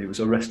well. And he was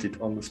arrested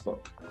on the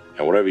spot.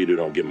 And whatever you do,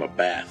 don't give him a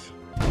bath.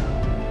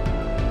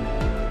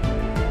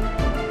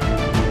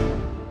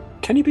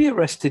 Can you be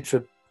arrested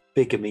for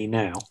bigamy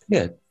now?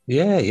 Yeah.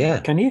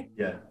 Can you?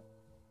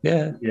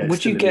 Yeah.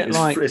 Would you get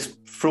it's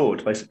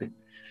fraud, basically.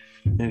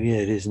 Oh, yeah,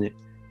 it is, isn't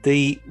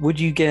it? Would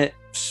you get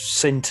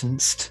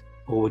sentenced,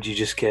 or would you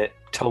just get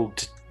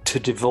told to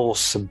divorce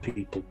some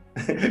people?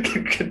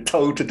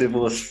 Told to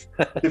divorce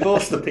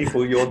the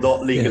people you're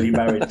not legally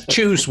married to.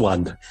 Choose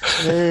one.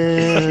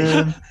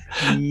 I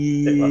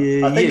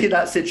think in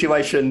that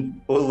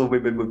situation, all the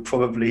women would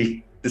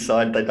probably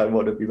decide they don't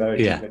want to be married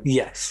to him.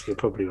 Yes, you're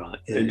probably right.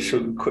 In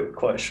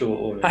quite short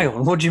order. Hang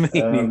on, what do you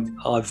mean?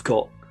 I've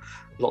got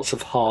lots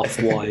of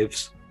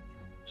half-wives.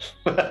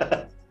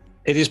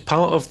 It is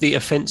part of the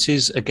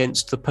Offences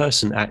Against the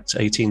Person Act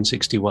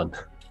 1861.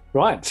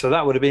 Right, so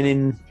that would have been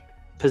in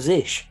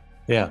Posish.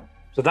 Yeah.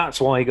 So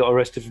that's why he got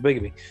arrested for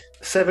bigamy.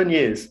 7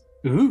 years.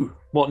 Ooh,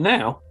 what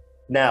now?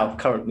 Now,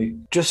 currently.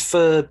 Just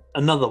for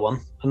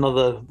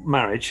another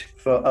marriage?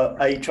 For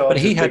a charge But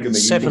he of had bigamy,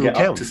 7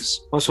 counts.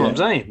 That's what I'm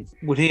saying.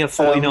 Would he have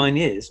 49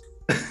 years?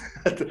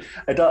 I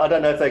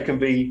don't know if they can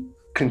be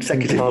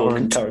consecutive or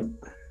concurrent.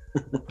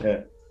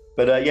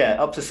 But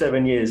up to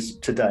 7 years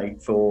today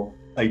for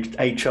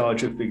a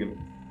charge of bigamy.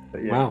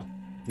 But Wow.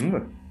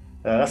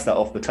 That's that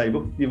off the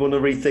table. You want to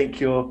rethink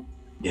your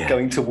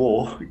going to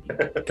war?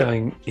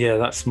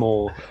 That's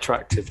more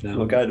attractive now.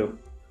 We'll go to.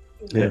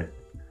 Yeah.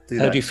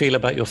 How do you feel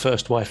about your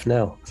first wife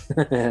now?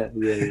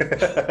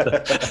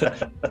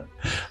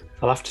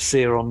 I'll have to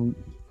see her on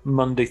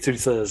Monday through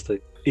Thursday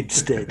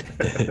instead.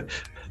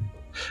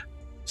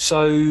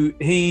 So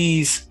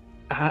he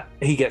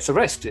gets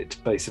arrested,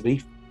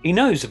 basically. He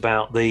knows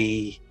about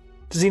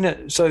does he know?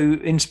 So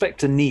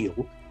Inspector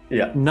Neil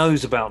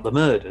knows about the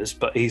murders,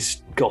 but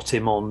he's got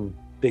him on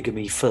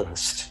bigamy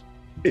first.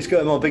 He's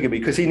got him on bigamy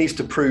because he needs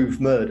to prove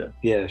murder.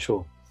 Yeah,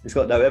 sure. He's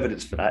got no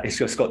evidence for that. He's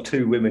just got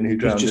 2 women who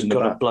drowned in the bath. He's just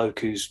got a bloke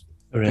who's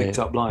picked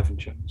up life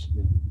insurance.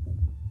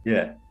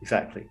 Yeah,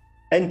 exactly.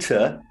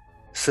 Enter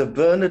Sir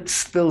Bernard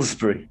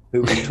Spilsbury,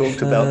 who we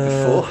talked about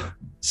before.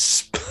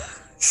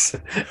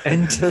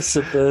 Enter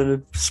Sir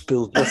Bernard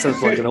Spilsbury. That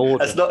sounds like an order.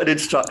 That's not an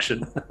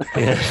instruction.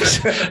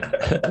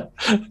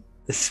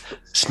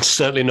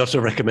 Certainly not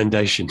a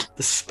recocation.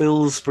 The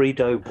Spilsbury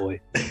Doughboy.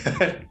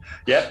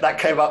 Yeah, that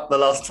came up the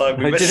last time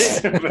we Oh, did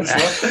missed it? as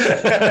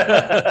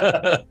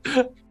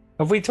well.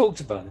 Have we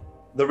talked about him?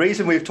 The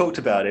reason we've talked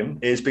about him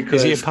is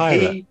because Is he a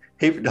pirate?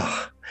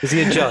 Is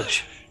he a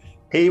judge?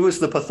 he was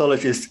the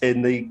pathologist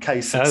in the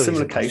case, similar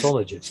he's a case.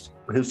 pathologist.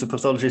 He was the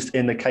pathologist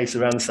in the case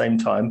around the same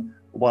time,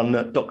 one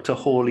Dr.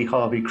 Hawley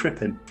Harvey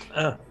Crippen.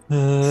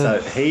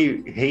 So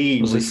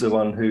he was the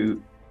one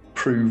who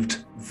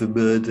proved the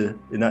murder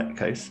in that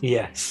case.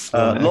 Yes.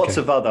 Lots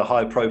of other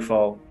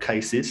high-profile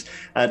cases,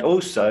 and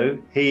also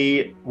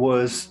he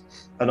was,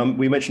 and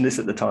we mentioned this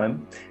at the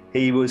time,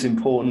 he was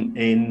important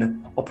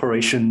in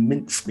Operation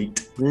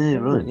Mincemeat. Yeah,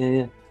 right.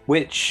 Yeah.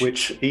 Which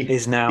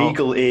is now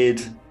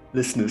eagle-eared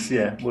listeners,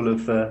 will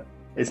have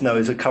is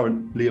now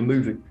currently a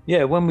movie.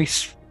 Yeah, when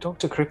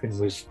Dr. Crippen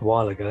was a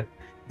while ago.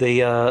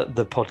 The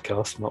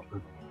podcast, not the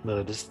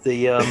murders.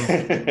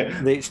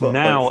 It's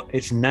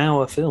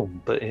now a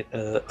film, but I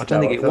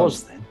don't think it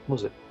was then,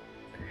 was it?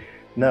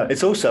 No,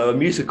 it's also a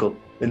musical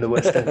in the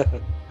West End.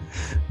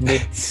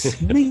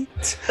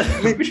 Mincemeat.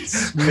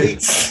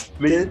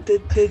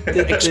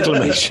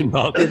 Exclamation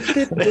mark.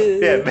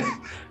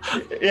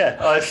 Yeah,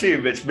 I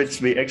assume it's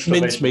mincemeat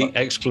exclamation Mincemeat mark.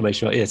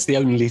 exclamation mark. Yeah, it's the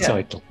only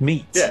title.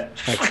 Meat. Yeah.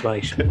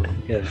 Exclamation mark.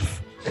 Yeah.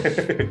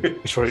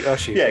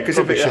 Actually, Yeah, because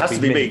it has to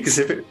be meat. mince.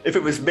 Because if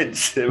it was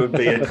mince, it would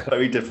be a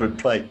very different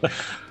play.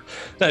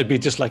 That would be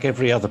just like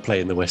every other play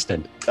in the West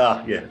End.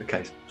 Ah, yeah,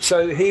 okay.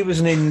 So he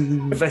was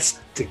an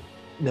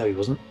No, he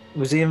wasn't.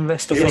 Was he He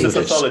investigator? was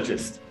a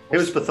pathologist. He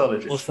was a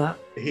pathologist. What's that?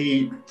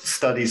 He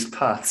studies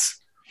paths.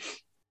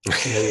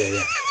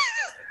 Yeah.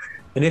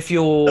 And if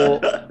you're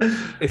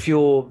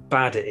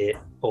bad at it,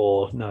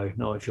 or no,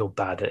 not if you're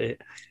bad at it,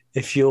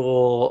 if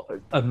you're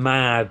a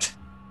mad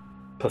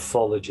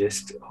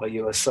pathologist, are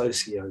you a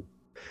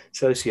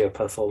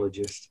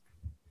sociopathologist?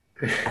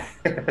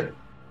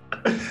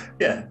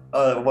 Yeah,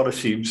 one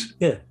assumes.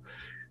 Yeah.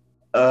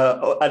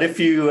 And if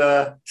you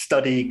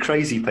study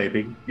crazy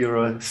paping, you're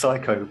a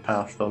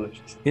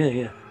psychopathologist.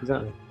 Yeah,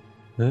 exactly.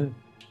 Yeah.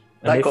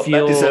 That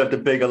deserved a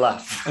bigger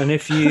laugh. And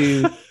if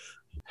you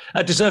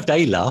That deserved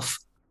a laugh.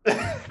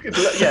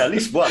 Yeah, at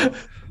least one.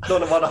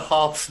 Not a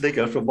half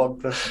snigger from one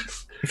person.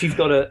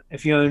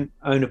 if you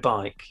own a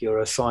bike, you're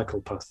a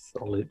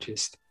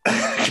cyclepathologist.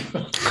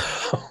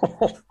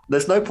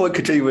 There's no point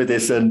continuing with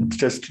this and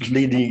just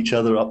leading each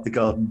other up the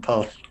garden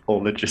path,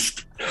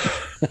 pathologist.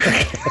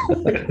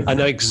 I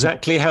know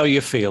exactly how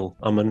you feel.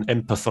 I'm an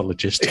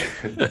empathologist.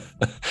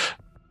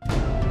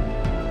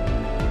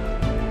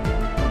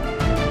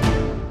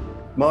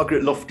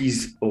 Margaret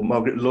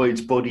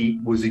Lloyd's body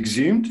was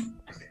exhumed,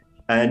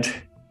 and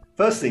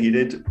first thing he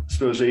did,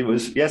 Spilsbury,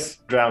 was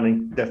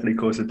drowning, definitely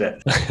cause of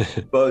death.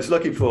 But I was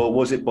looking for,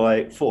 was it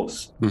by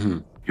force? Mm-hmm.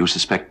 You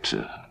suspect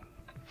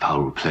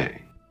foul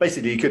play?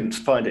 Basically, he couldn't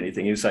find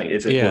anything. He was saying,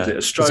 was it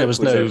a stroke? There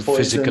was no it poison?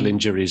 physical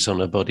injuries on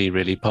her body,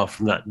 really, apart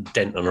from that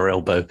dent on her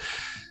elbow.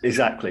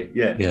 Exactly,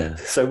 yeah. Yeah.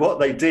 So what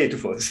they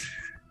did was,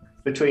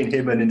 between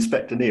him and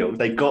Inspector Neil,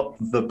 they got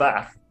the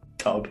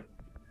bathtub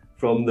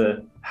from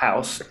the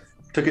house,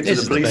 took it to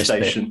the police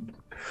station,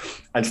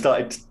 and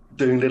started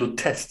doing little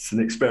tests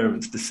and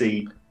experiments to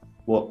see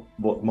what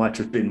might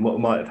have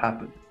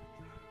happened.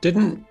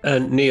 Didn't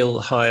Neil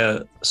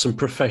hire some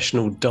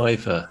professional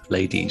diver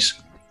ladies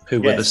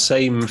who were the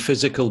same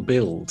physical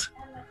build?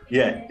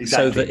 Yeah, exactly.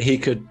 So that he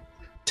could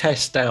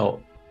test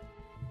out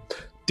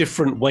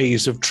different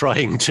ways of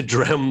trying to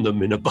drown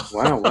them in a bath.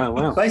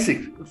 Wow.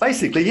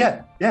 Basically,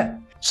 yeah.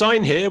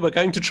 Sign here, we're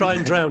going to try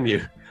and drown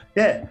you.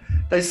 Yeah.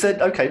 They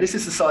said, okay, this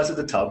is the size of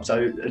the tub,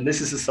 and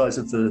this is the size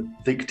of the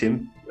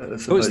victim.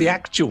 It's the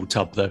actual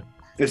tub, though.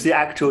 It's the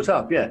actual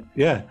tub, yeah.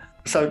 Yeah.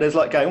 So there's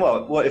like going,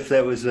 well, what if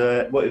there was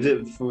a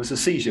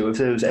seizure? What if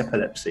there was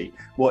epilepsy?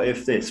 What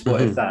if this? What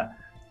if that?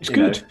 It's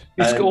good.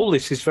 All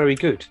this is very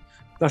good.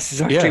 That's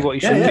exactly what you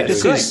should do.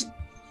 It's great.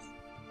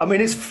 I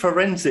mean, it's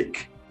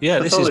forensic. Yeah,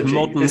 pathology. This is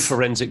modern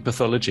forensic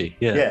pathology.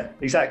 Yeah,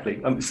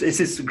 exactly.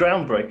 It's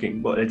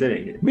groundbreaking what they're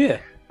doing here.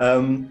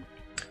 Yeah.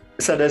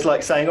 So there's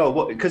like saying,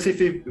 because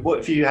what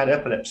if you had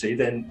epilepsy,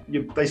 then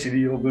you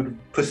would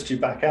have pushed you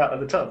back out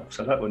of the tub.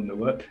 So that wouldn't have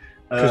worked.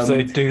 Because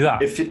they do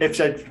that. If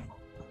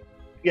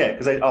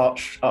because they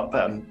arch up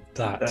and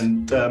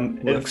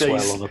works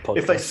well on a podcast.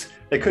 if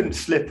they couldn't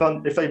slip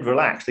if they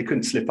relaxed, they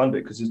couldn't slip under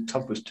it because the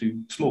tub was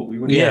too small.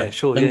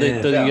 Sure. And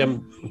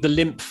the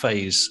limp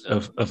phase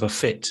of a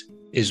fit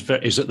is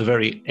at the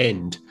very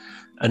end.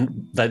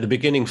 And the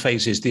beginning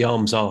phase is the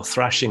arms are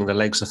thrashing, the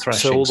legs are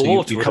thrashing. So all the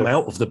water you come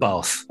out of the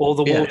bath. All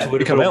the water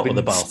would have come out of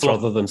the bath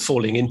rather than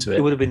falling into it.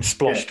 It would have been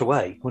sploshed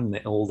away, wouldn't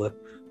it? All the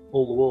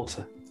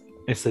water,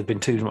 if there'd been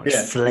too much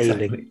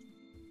flailing.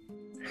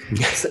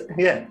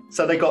 Exactly.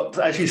 So they got,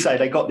 as you say,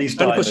 they got these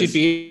divers. And of course, you'd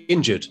be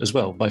injured as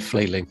well by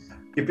flailing.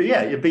 The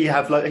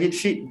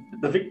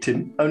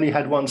victim only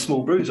had one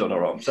small bruise on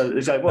her arm. So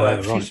it's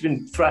like, she's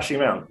been thrashing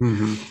around.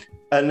 Mm-hmm.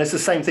 And it's the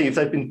same thing. If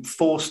they'd been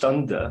forced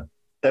under,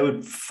 they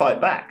would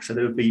fight back. So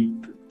there would be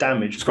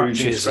damage,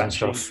 scratches and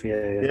stuff.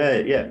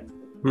 Yeah.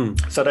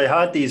 So they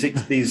hired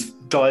these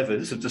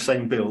divers of the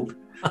same build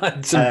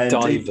Some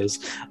divers.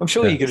 I'm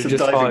sure you could have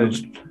just hired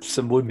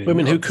some women.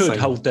 Women who could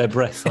hold their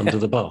breath under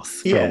the bath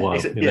for a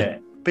while.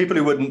 People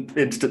who wouldn't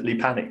instantly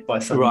panic by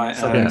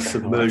sudden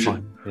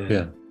submersion.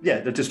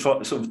 They're just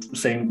sort of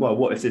saying, well,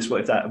 what if this,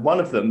 what if that? And one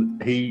of them,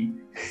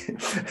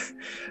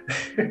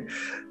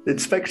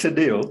 Inspector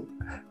Neil,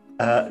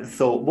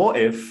 thought, what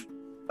if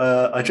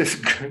I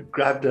just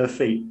grabbed her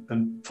feet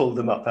and pulled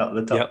them up out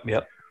of the tub?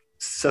 Yep.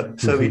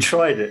 So he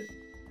tried it.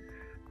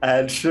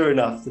 And sure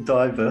enough, the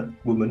diver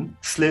woman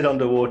slid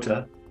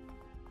underwater,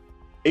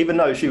 even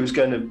though she was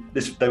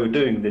they were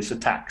doing this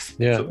attacks.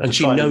 Yeah, and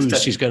she knows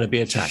she's going to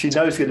be attacked. She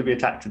knows she's going to be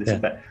attacked to this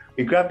effect.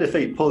 He grabbed her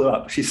feet, pulled her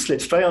up. She slid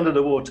straight under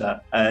the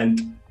water,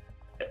 and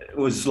it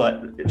was like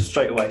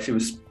straight away she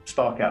was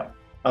spark out,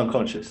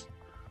 unconscious.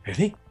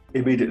 Really?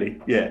 Immediately,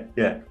 yeah.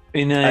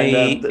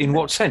 In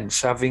what sense?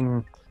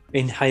 Having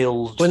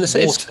inhaled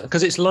water?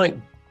 Because it's like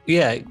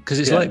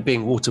like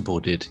being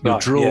waterboarded. You're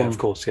drawn of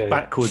course,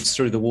 backwards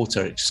through the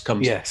water. It just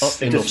comes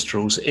up your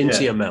nostrils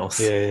into your mouth.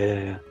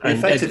 Yeah.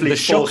 And the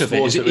shock of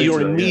it is that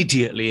you're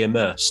immediately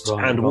immersed,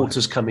 and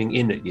water's coming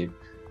in at you.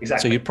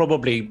 Exactly. So you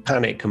probably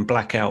panic and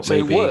black out.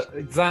 So maybe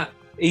that,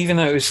 even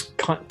though it was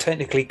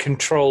technically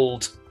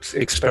controlled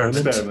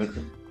experiment.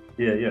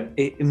 Yeah.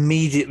 It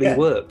immediately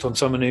worked on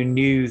someone who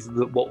knew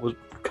what was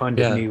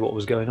knew what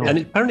was going on. And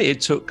apparently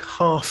it took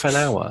half an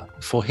hour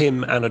for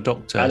him and a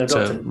doctor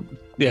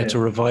to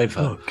revive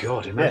her. Oh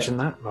God! Imagine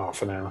that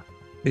half an hour.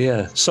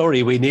 Yeah.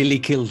 Sorry, we nearly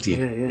killed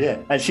you. Yeah.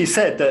 And she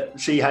said that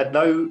she had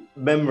no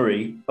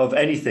memory of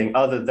anything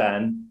other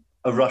than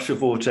a rush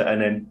of water,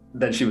 and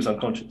then she was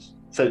unconscious.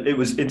 So it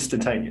was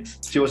instantaneous.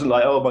 She wasn't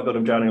like, oh my God,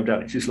 I'm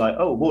drowning. She's like,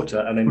 oh, water.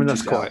 And then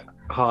that's quite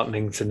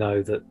heartening to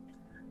know that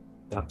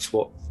that's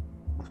what,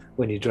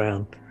 when you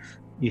drown,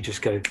 you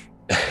just go,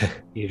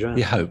 you drown.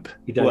 You hope.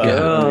 You don't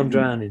go, I'm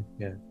drowning.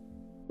 Yeah.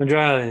 I'm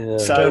drowning.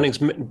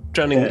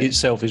 Drowning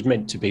itself is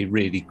meant to be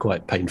really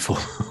quite painful.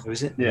 Oh,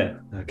 is it? Yeah.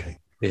 Okay.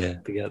 Yeah.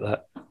 Forget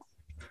that.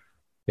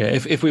 Yeah,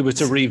 if we were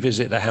to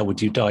revisit the how would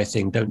you die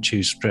thing, don't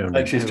choose drowning.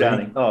 Don't choose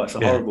drowning. Oh, it's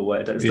a horrible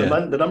way.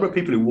 The number of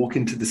people who walk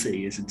into the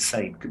sea is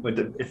insane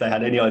if they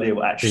had any idea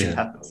what actually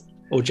happens.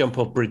 Or jump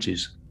off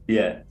bridges.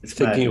 Yeah. It's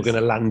thinking you're going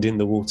to land in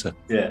the water.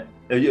 Yeah.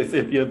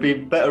 If you'd be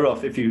better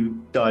off if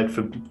you died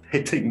from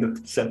hitting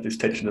the surface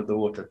tension of the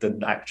water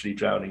than actually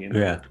drowning in the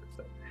water.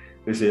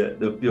 Because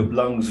your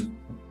lungs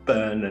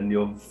burn and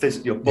your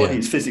body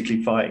is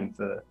physically fighting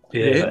for...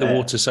 You hit the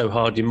water so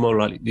hard, you're more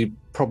likely, you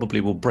probably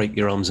will break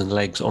your arms and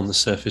legs on the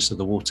surface of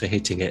the water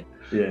hitting it.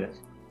 Yeah.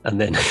 And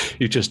then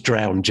you just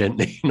drown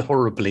gently and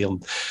horribly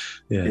on...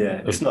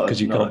 Yeah, it's not... Because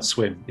you can't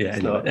swim. Yeah,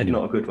 it's not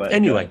a good way.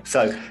 Anyway.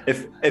 So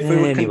if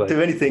we can do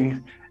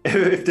anything,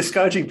 if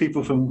discouraging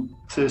people from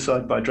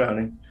suicide by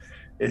drowning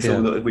is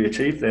all that we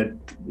achieve, then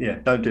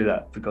don't do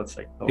that, for God's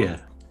sake. Yeah.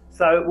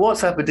 So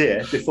what's happened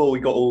here, before we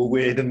got all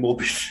weird and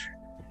morbid...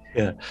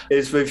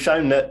 is we've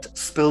shown that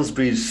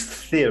Spilsbury's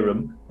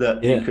theorem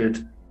that you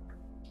could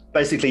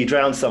basically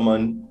drown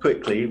someone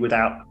quickly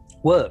without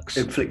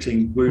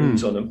inflicting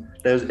wounds on them.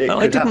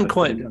 I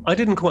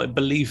didn't quite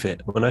believe it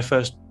when I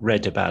first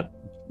read about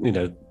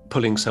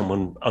pulling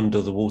someone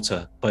under the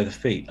water by the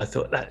feet. I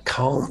thought that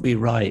can't be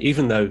right,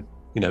 even though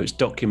it's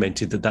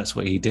documented that that's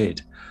what he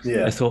did.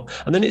 Yeah, I thought,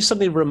 and then it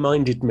suddenly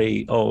reminded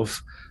me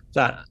of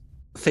that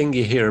thing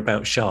you hear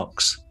about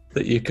sharks,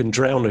 that you can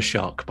drown a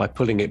shark by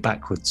pulling it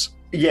backwards.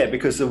 Yeah,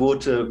 because the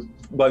water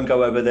won't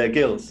go over their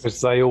gills. Because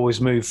they always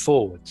move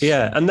forwards.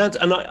 Yeah, and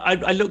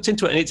I looked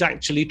into it, and it's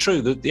actually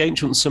true that the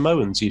ancient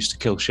Samoans used to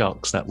kill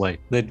sharks that way.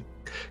 They'd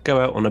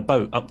go out on a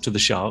boat up to the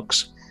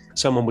sharks.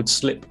 Someone would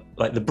slip,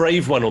 like the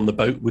brave one on the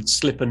boat would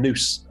slip a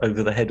noose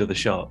over the head of the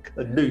shark.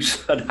 A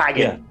noose and hang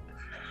it.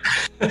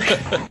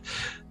 Yeah.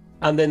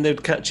 And then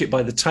they'd catch it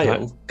by the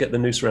tail, get the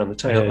noose around the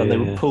tail, and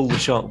then pull the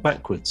shark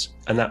backwards,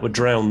 and that would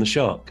drown the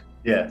shark.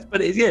 Yeah,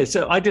 but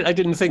so I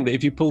didn't think that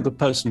if you pulled a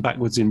person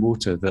backwards in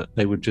water that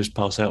they would just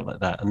pass out like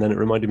that. And then it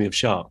reminded me of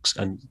sharks,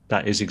 and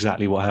that is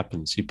exactly what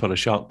happens. You pull a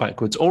shark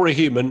backwards, or a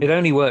human. It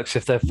only works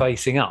if they're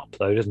facing up,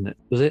 though, doesn't it?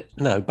 Does it?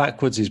 No,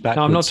 backwards is backwards.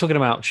 No, I'm not talking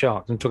about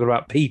sharks. I'm talking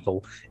about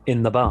people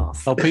in the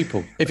bath. Oh,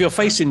 people! If you're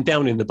facing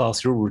down in the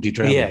bath, you're already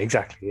drowning. Yeah,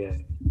 exactly.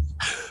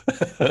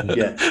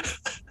 Yeah.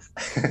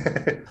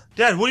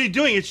 Dad, what are you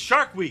doing? It's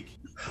Shark Week.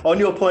 On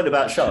your point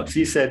about sharks,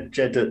 you said,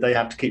 Jed, that they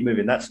have to keep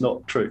moving. That's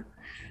not true.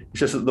 It's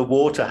just that the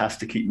water has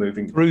to keep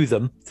moving through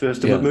them, so as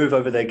to move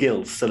over their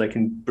gills, so they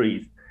can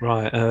breathe.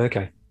 Right.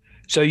 Okay.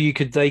 So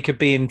they could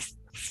be in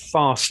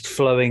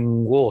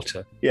fast-flowing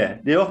water. Yeah.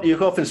 You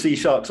often see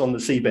sharks on the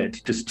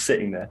seabed just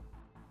sitting there.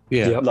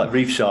 Yeah. Like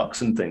reef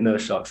sharks and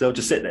nurse sharks. They'll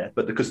just sit there,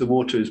 but because the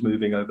water is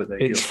moving over their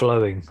gills. It's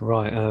flowing.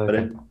 Right.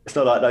 Okay. But it's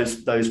not like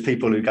those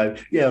people who go,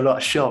 I'm like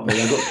a shark, man.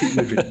 I've got to keep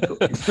moving.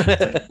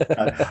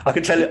 I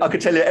can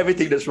tell you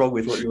everything that's wrong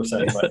with what you're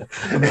saying. Right?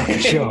 I'm like a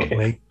shark,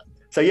 mate.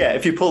 So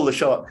if you pull the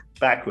shark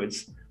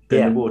backwards,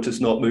 then the water's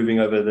not moving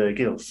over their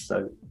gills,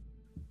 so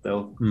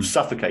they'll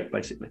suffocate,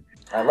 basically.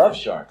 I love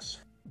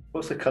sharks.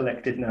 What's the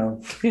collective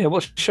noun? Yeah,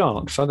 what's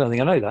sharks? I don't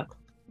think I know that.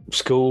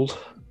 School.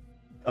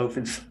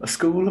 Dolphins. A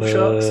school of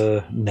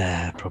sharks?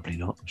 Nah, probably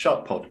not.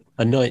 Shark pod.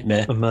 A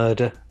nightmare. A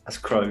murder. That's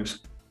crows.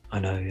 I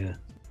know, yeah.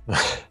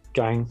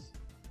 Gang.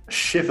 A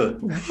shiver.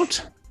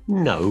 What?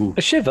 No.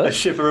 A shiver? A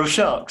shiver of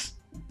sharks.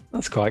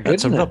 That's quite good.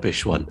 That's a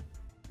rubbish one.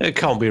 It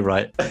can't be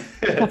right.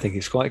 I think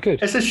it's quite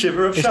good. It's a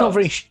shiver of It's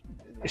sharks.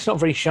 not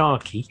very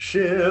sharky.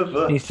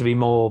 Shiver. It needs to be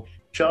more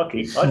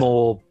Sharky.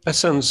 more That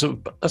sounds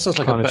like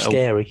kind a of better,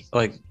 scary.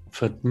 like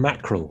for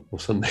mackerel or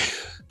something.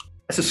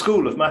 It's a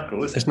school of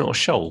mackerel, isn't It's it? not a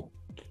shoal.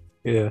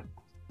 Yeah.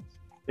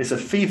 It's a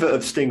fever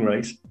of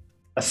stingrays.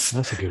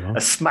 That's a good one.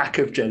 A smack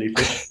of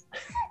jellyfish.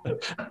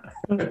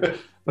 A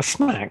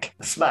smack?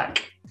 A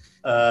smack.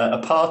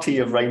 A party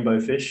of rainbow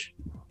fish.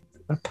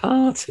 A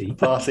party?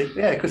 Party.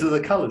 Yeah, because of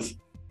the colours.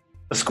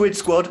 A squid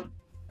squad.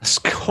 A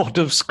squad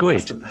of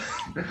squid.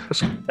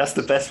 That's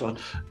the best one.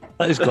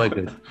 That is quite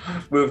good.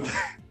 With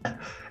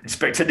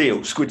Inspector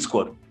Neil, squid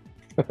squad.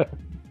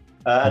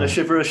 And a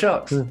shiver of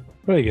sharks.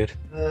 Very good.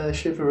 A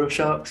shiver of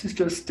sharks is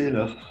just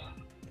enough.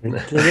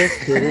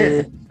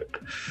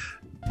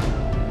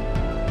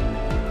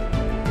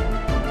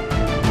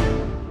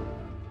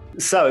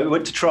 So it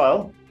went to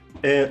trial,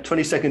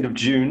 22nd of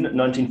June,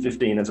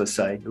 1915, as I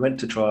say. It went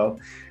to trial.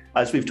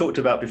 As we've talked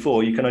about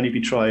before, you can only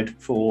be tried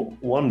for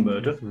one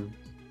murder.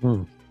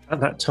 At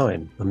that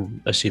time,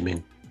 I'm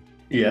assuming.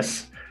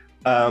 Yes,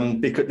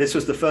 because this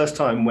was the first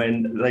time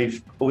when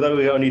although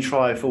we only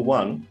try for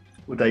one,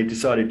 they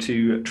decided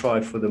to try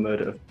for the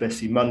murder of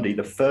Bessie Mundy,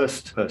 the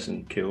first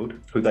person killed,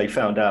 who they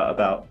found out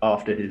about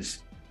after his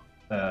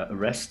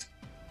arrest.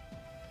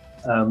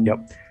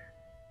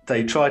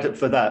 They tried it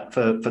for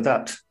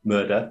that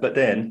murder, but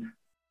then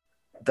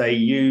they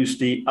used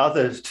the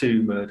other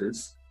two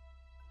murders.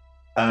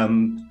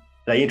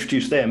 They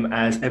introduced them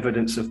as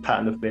evidence of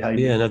pattern of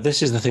behaviour. Yeah, now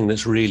this is the thing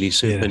that's really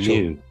super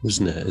new,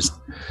 isn't it?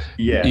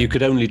 You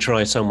could only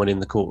try someone in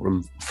the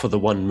courtroom for the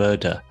one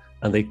murder,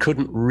 and they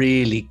couldn't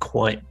really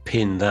quite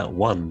pin that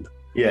one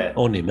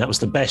on him. That was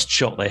the best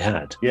shot they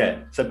had. Yeah,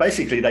 so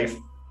basically they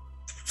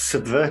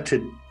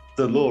subverted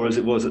the law as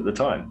it was at the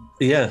time.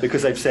 Yeah.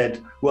 Because they've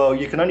said, well,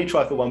 you can only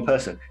try for one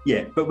person.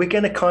 Yeah, but we're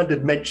going to kind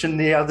of mention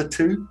the other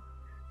two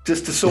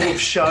just to sort of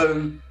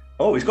show,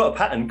 oh, he's got a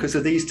pattern because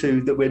of these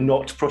two that we're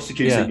not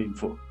prosecuting him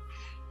for.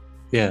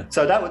 Yeah.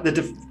 So that the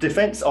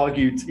defence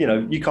argued,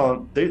 you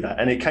can't do that.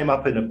 And it came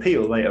up in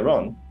appeal later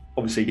on.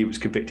 Obviously, he was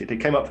convicted. It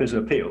came up as an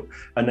appeal.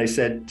 And they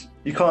said,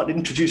 you can't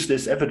introduce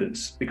this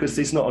evidence because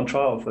he's not on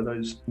trial for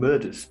those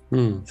murders.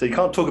 So you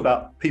can't talk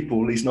about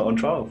people he's not on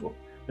trial for.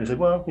 And they said,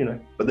 well,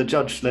 but the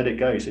judge let it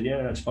go. He said,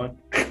 yeah, that's fine.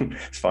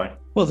 It's fine.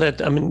 Well,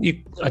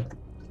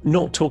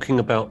 not talking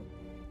about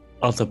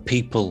other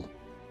people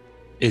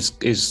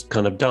is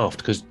kind of daft,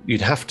 because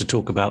you'd have to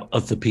talk about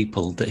other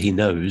people that he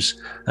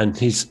knows and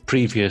his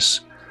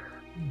previous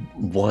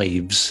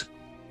wives.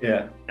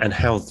 Yeah. And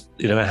how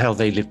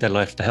they lived their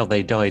life, how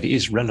they died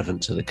is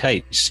relevant to the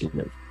case.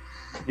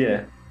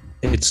 Yeah.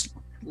 It's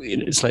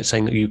like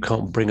saying that you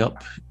can't bring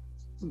up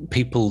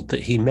people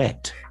that he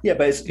met. Yeah,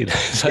 but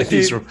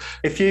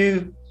if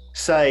you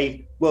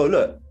say, well,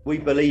 look, we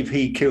believe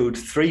he killed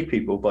 3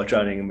 people by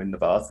drowning them in the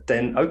bath,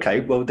 then okay,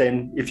 well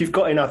then if you've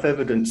got enough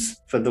evidence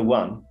for the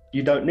one,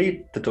 you don't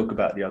need to talk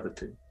about the other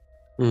 2.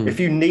 If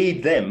you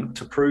need them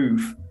to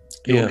prove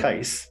your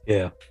case,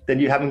 then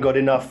you haven't got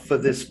enough for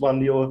this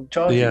one you're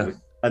charging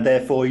with, and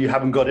therefore you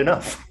haven't got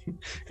enough.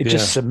 It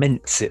just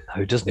cements it,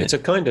 though, doesn't it? It's a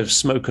kind of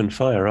smoke and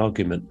fire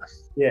argument.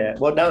 Yeah,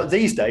 well, now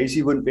these days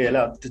you wouldn't be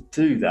allowed to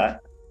do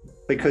that,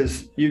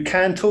 because you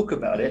can talk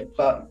about it,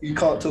 but you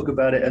can't talk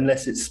about it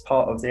unless it's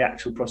part of the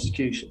actual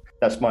prosecution.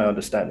 That's my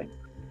understanding.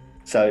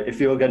 So if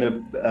you're going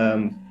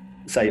to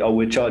say, oh,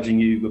 we're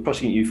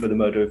prosecuting you for the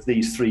murder of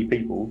these 3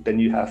 people, then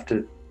you have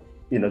to,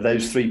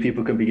 those 3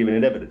 people can be given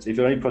in evidence. If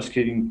you're only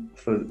prosecuting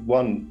for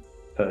one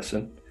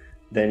person,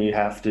 then you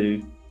have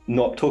to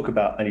not talk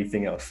about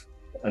anything else,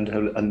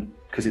 and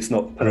because it's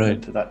not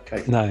pertinent to that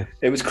case. No.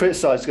 It was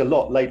criticised a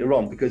lot later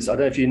on, because I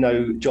don't know if you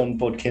know John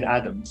Bodkin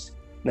Adams.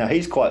 Now,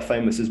 he's quite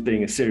famous as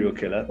being a serial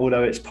killer,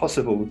 although it's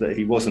possible that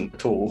he wasn't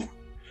at all.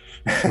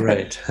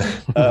 Right.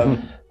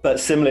 But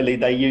similarly,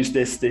 they used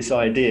this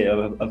idea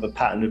of a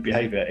pattern of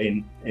behaviour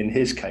in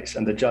his case,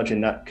 and the judge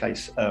in that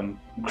case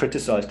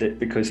criticised it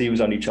because he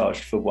was only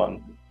charged for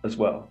one as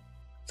well.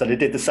 So they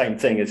did the same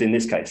thing as in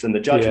this case, and the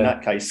judge in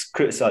that case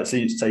criticised.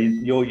 So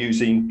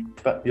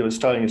you're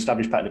starting to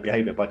establish pattern of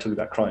behaviour by talking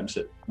about crimes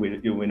that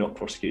we're not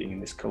prosecuting in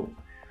this court.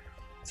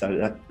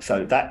 So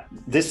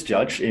this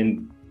judge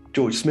in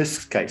George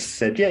Smith's case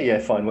said, yeah,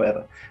 fine,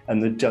 whatever.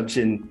 And the judge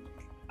in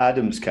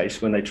Adams' case,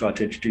 when they tried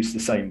to introduce the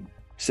same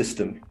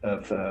system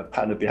of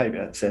pattern of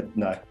behaviour, said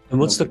no.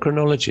 And what's the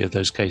chronology of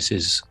those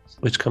cases?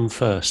 Which come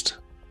first?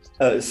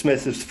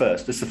 Smith was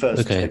first. It's the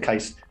first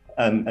case,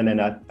 and then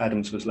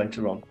Adams was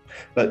later on.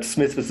 But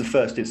Smith was the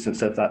first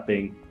instance of that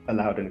being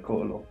allowed in a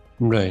court of law.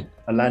 Right.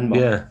 A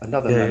landmark. Yeah.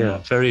 Another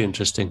landmark. Yeah. Very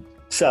interesting.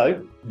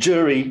 So,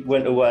 jury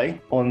went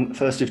away on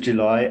 1st of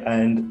July,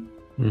 and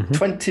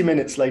 20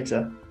 minutes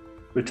later,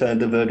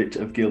 returned a verdict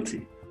of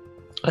guilty.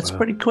 That's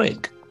pretty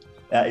quick.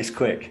 That is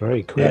quick.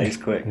 Very quick. That is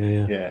quick.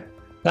 Yeah.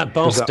 That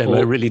bath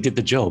demo really did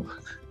the job.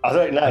 I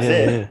think that's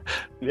it.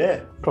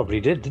 Yeah. Probably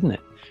did, didn't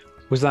it?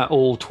 Was that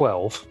all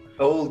 12?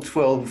 All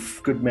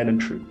 12 good men and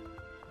true.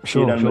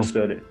 Sure. Unanimous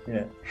verdict.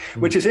 Yeah.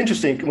 Which is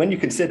interesting when you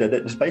consider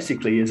that this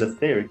basically is a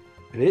theory.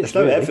 It is.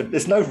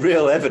 There's no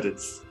real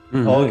evidence,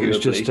 arguably, it's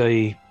just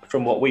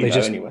from what we know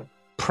anyway.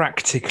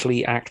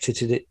 Practically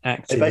acted it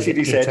They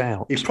basically said,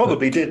 out. He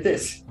probably did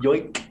this.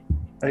 Yoink.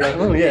 And you're like,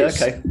 oh, yeah,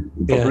 okay.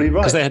 Probably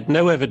right. Because they had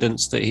no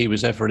evidence that he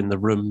was ever in the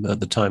room at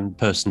the time the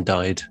person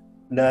died.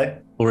 No.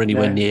 Or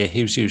anywhere near.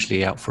 He was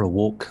usually out for a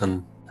walk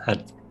and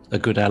had a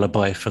good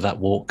alibi for that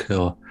walk.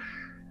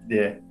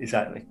 Yeah,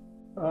 exactly.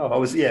 Oh, I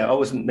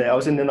wasn't there. I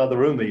was in another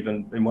room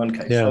even in one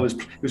case. Yeah. He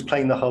was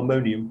playing the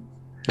harmonium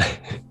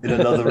in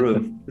another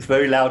room. It was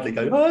very loudly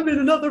going, I'm in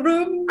another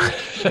room.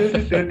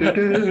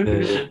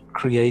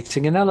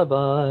 Creating an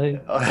alibi.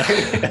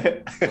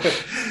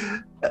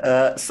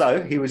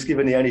 So he was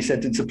given the only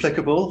sentence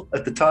applicable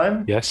at the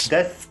time. Yes.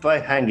 Death by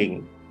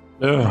hanging.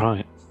 Oh,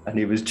 right. And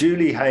he was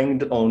duly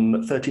hanged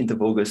on 13th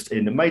of August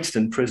in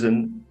Maidstone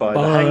prison by the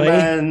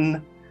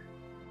hangman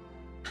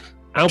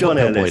John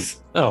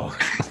Ellis. Oh.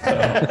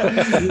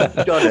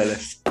 John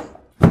Ellis.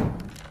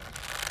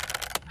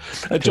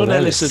 John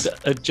Ellis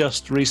had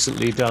just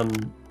recently done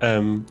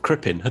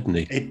Crippen, hadn't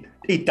he?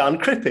 He'd done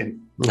Crippen.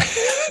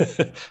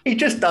 He'd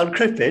just done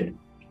Crippen,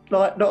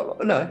 not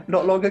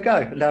long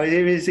ago. Now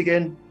here he is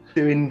again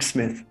doing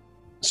Smith.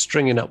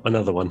 Stringing up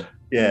another one.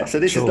 Yeah, so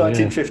this is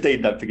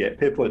 1915, don't forget.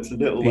 Pierpoint's a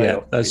little way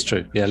off. That's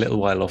true. Yeah, a little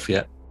while off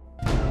yet.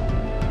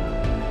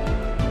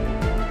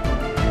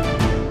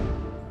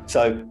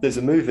 So there's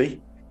a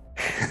movie.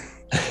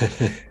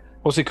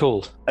 What's it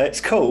called? It's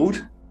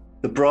called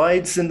The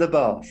Brides in the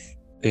Bath.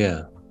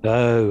 Yeah.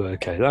 Oh,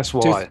 okay. That's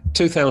why.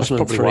 2003. That's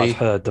probably why I've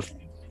heard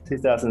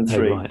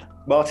 2003. Oh, right.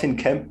 Martin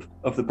Kemp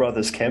of the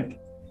Brothers Kemp.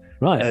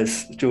 Right.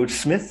 As George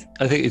Smith.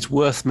 I think it's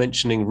worth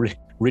mentioning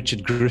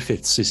Richard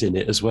Griffiths is in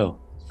it as well.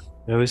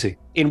 Oh, is he?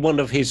 In one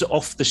of his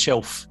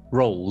off-the-shelf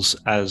roles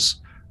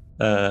as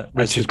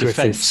Richard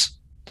Griffiths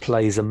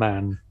plays a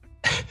man.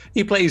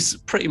 He plays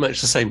pretty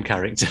much the same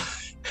character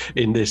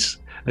in this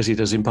as he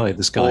does in Pie in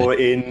the Sky. Or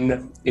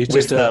in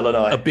Withnail and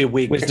I. A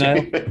bewigged.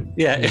 Withnail?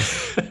 Yeah.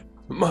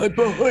 My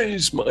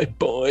boys.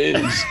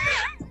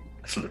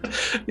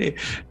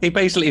 He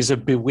basically is a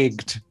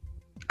bewigged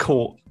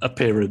court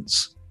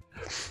appearance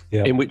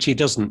in which he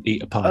doesn't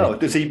eat a pie. Oh,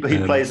 does he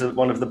plays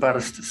one of the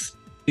barristers?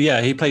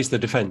 Yeah, he plays the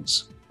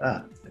defence.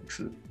 Ah,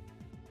 excellent.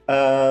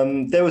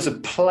 There was a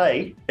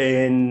play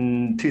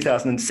in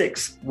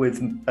 2006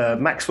 with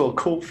Maxwell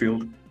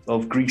Caulfield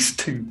of Grease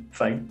 2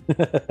 fame.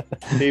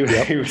 He was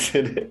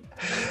in it.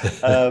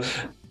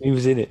 He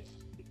was in it.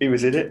 He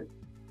was in it.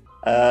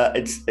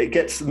 It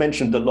gets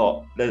mentioned a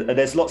lot.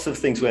 There's lots of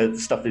things where the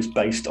stuff is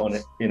based on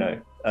it, you know.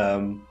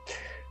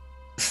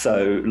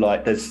 So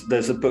like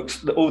there's a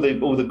books, all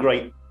the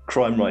great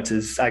crime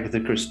writers, Agatha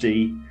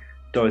Christie,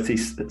 Dorothy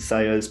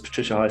Sayers,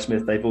 Patricia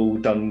Highsmith, they've all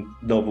done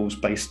novels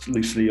based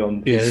loosely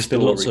on there's been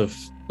lots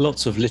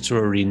of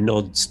literary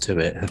nods to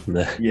it, haven't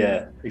there?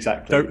 Yeah,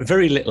 exactly.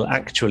 Very little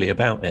actually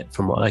about it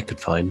from what I could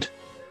find.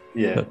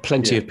 Yeah. But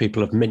plenty of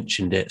people have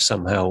mentioned it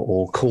somehow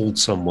or called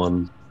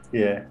someone.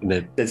 Yeah. You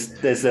know. There's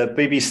a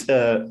BBC,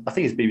 I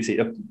think it's BBC,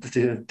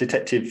 a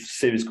detective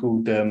series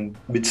called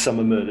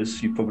Midsummer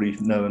Murders, you probably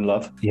know and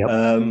love. Yep.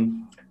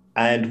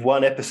 And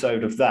one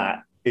episode of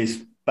that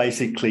is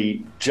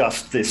basically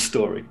just this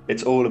story.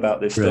 It's all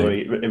about this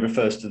story. Right. It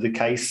refers to the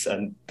case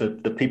and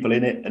the people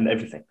in it and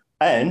everything.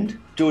 And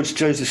George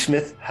Joseph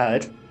Smith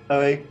had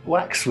a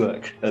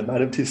waxwork at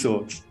Madame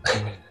Tussauds.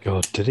 Oh my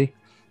God, did he?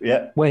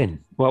 Yeah.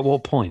 When? Well, at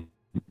what point?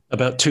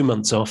 About 2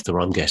 months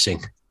after, I'm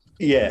guessing.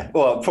 Yeah,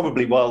 well,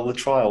 probably while the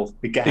trial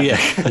began. Yeah.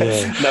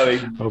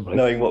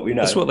 knowing what we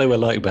know. That's what they were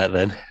like back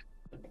then.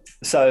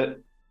 So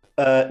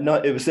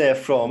it was there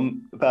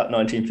from about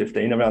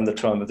 1915, around the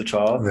time of the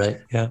trial.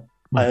 Right, yeah.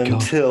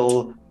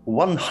 Until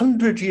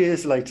 100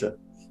 years later.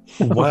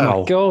 Wow.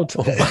 Oh my God.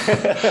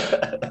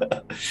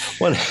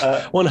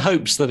 One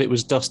hopes that it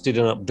was dusted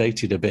and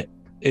updated a bit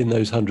in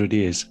those 100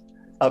 years.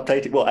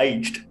 Updated, well,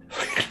 aged.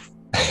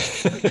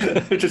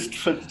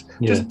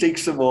 just dig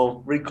some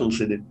more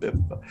wrinkles in it.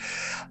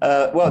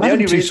 Well,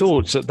 Madame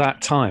Tussauds at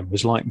that time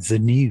was like the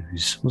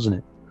news, wasn't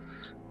it?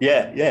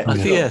 Yeah.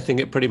 I think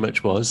it pretty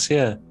much was.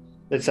 Yeah.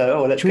 Let's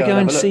Should we go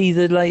and see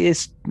the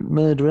latest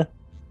murderer?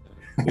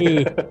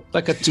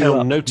 Like a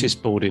town notice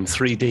board in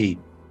 3D.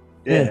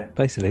 Yeah,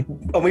 basically.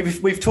 And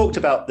we've talked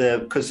about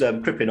because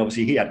Crippen,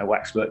 obviously he had a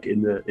waxwork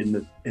in there.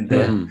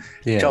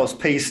 Yeah. Charles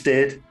Peace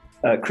did.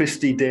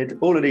 Christie did.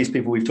 All of these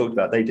people we've talked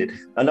about, they did.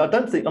 And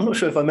I'm not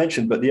sure if I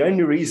mentioned, but the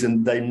only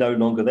reason they're no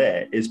longer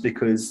there is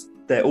because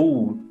they're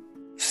all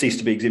ceased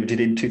to be exhibited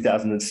in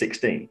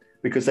 2016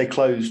 because they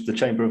closed the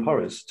Chamber of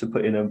Horrors to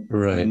put in a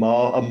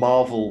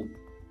Marvel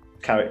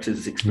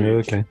characters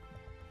experience. Okay.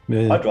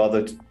 Yeah. I'd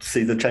rather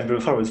see the Chamber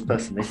of Horrors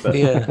personally.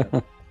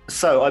 But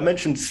So I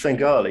mentioned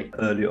Svengali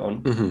earlier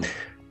on. Mm-hmm.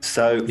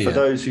 So for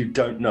those who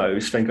don't know,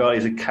 Svengali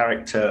is a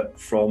character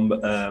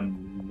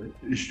from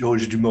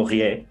Georges du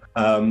Maurier,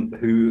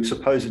 who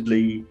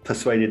supposedly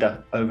persuaded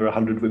over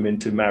 100 women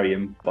to marry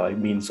him by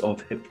means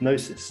of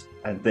hypnosis,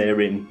 and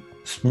therein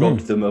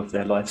robbed them of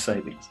their life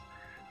savings.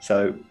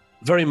 So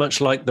very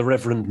much like the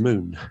Reverend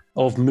Moon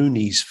of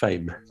Mooney's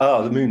fame.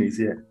 Oh, the Moonies,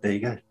 yeah. There you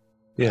go.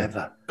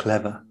 Yeah.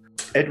 Clever.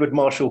 Edward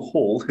Marshall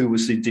Hall, who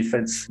was the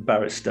defence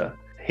barrister,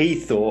 he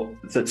thought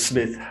that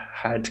Smith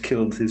had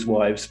killed his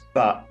wives,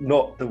 but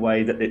not the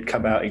way that it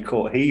come out in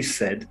court. He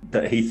said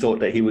that he thought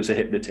that he was a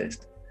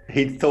hypnotist.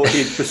 He thought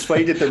he'd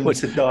persuaded them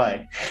to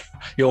die.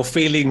 You're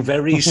feeling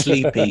very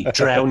sleepy.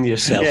 Drown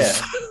yourself.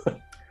 Yeah.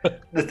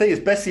 The thing is,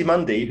 Bessie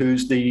Mundy,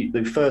 who's the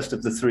first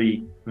of the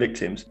three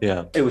victims,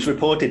 it was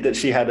reported that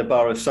she had a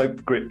bar of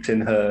soap gripped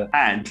in her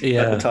hand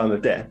at the time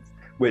of death,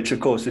 which, of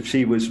course, if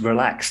she was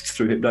relaxed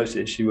through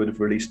hypnosis, she would have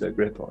released her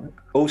grip on it.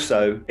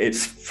 Also,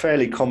 it's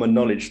fairly common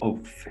knowledge of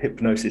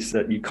hypnosis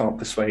that you can't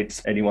persuade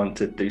anyone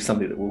to do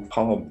something that will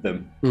harm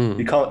them.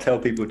 You can't tell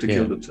people to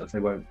kill themselves. They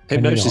won't.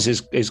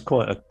 Hypnosis is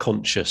quite a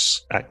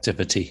conscious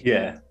activity.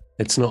 Yeah.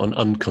 It's not an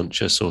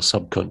unconscious or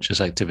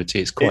subconscious activity.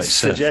 It's quite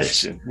surface.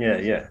 Suggestion.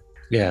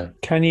 Yeah.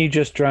 Can you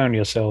just drown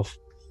yourself?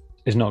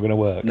 It's not going to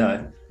work.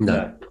 No.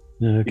 Okay.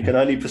 You can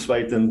only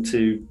persuade them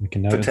to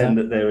pretend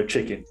that they're a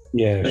chicken.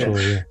 Yeah,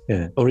 sure.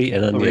 Yeah. Or eat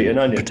an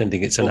onion,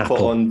 pretending it's an apple. Or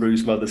put on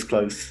Rue's mother's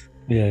clothes.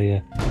 Yeah.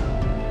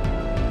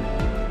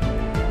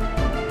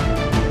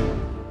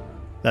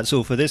 That's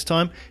all for this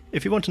time.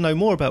 If you want to know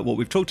more about what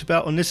we've talked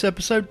about on this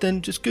episode,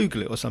 then just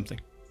Google it or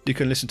something. You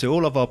can listen to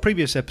all of our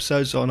previous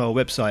episodes on our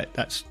website.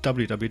 That's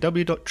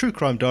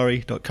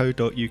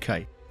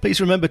www.truecrimediary.co.uk. Please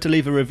remember to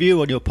leave a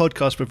review on your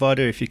podcast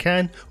provider if you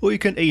can, or you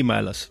can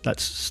email us.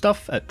 That's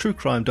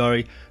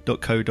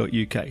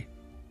stuff@truecrimediary.co.uk.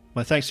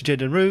 My thanks to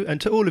Jed and Rue,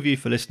 and to all of you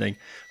for listening,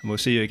 and we'll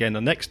see you again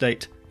on next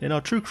date in our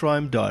True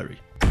Crime Diary.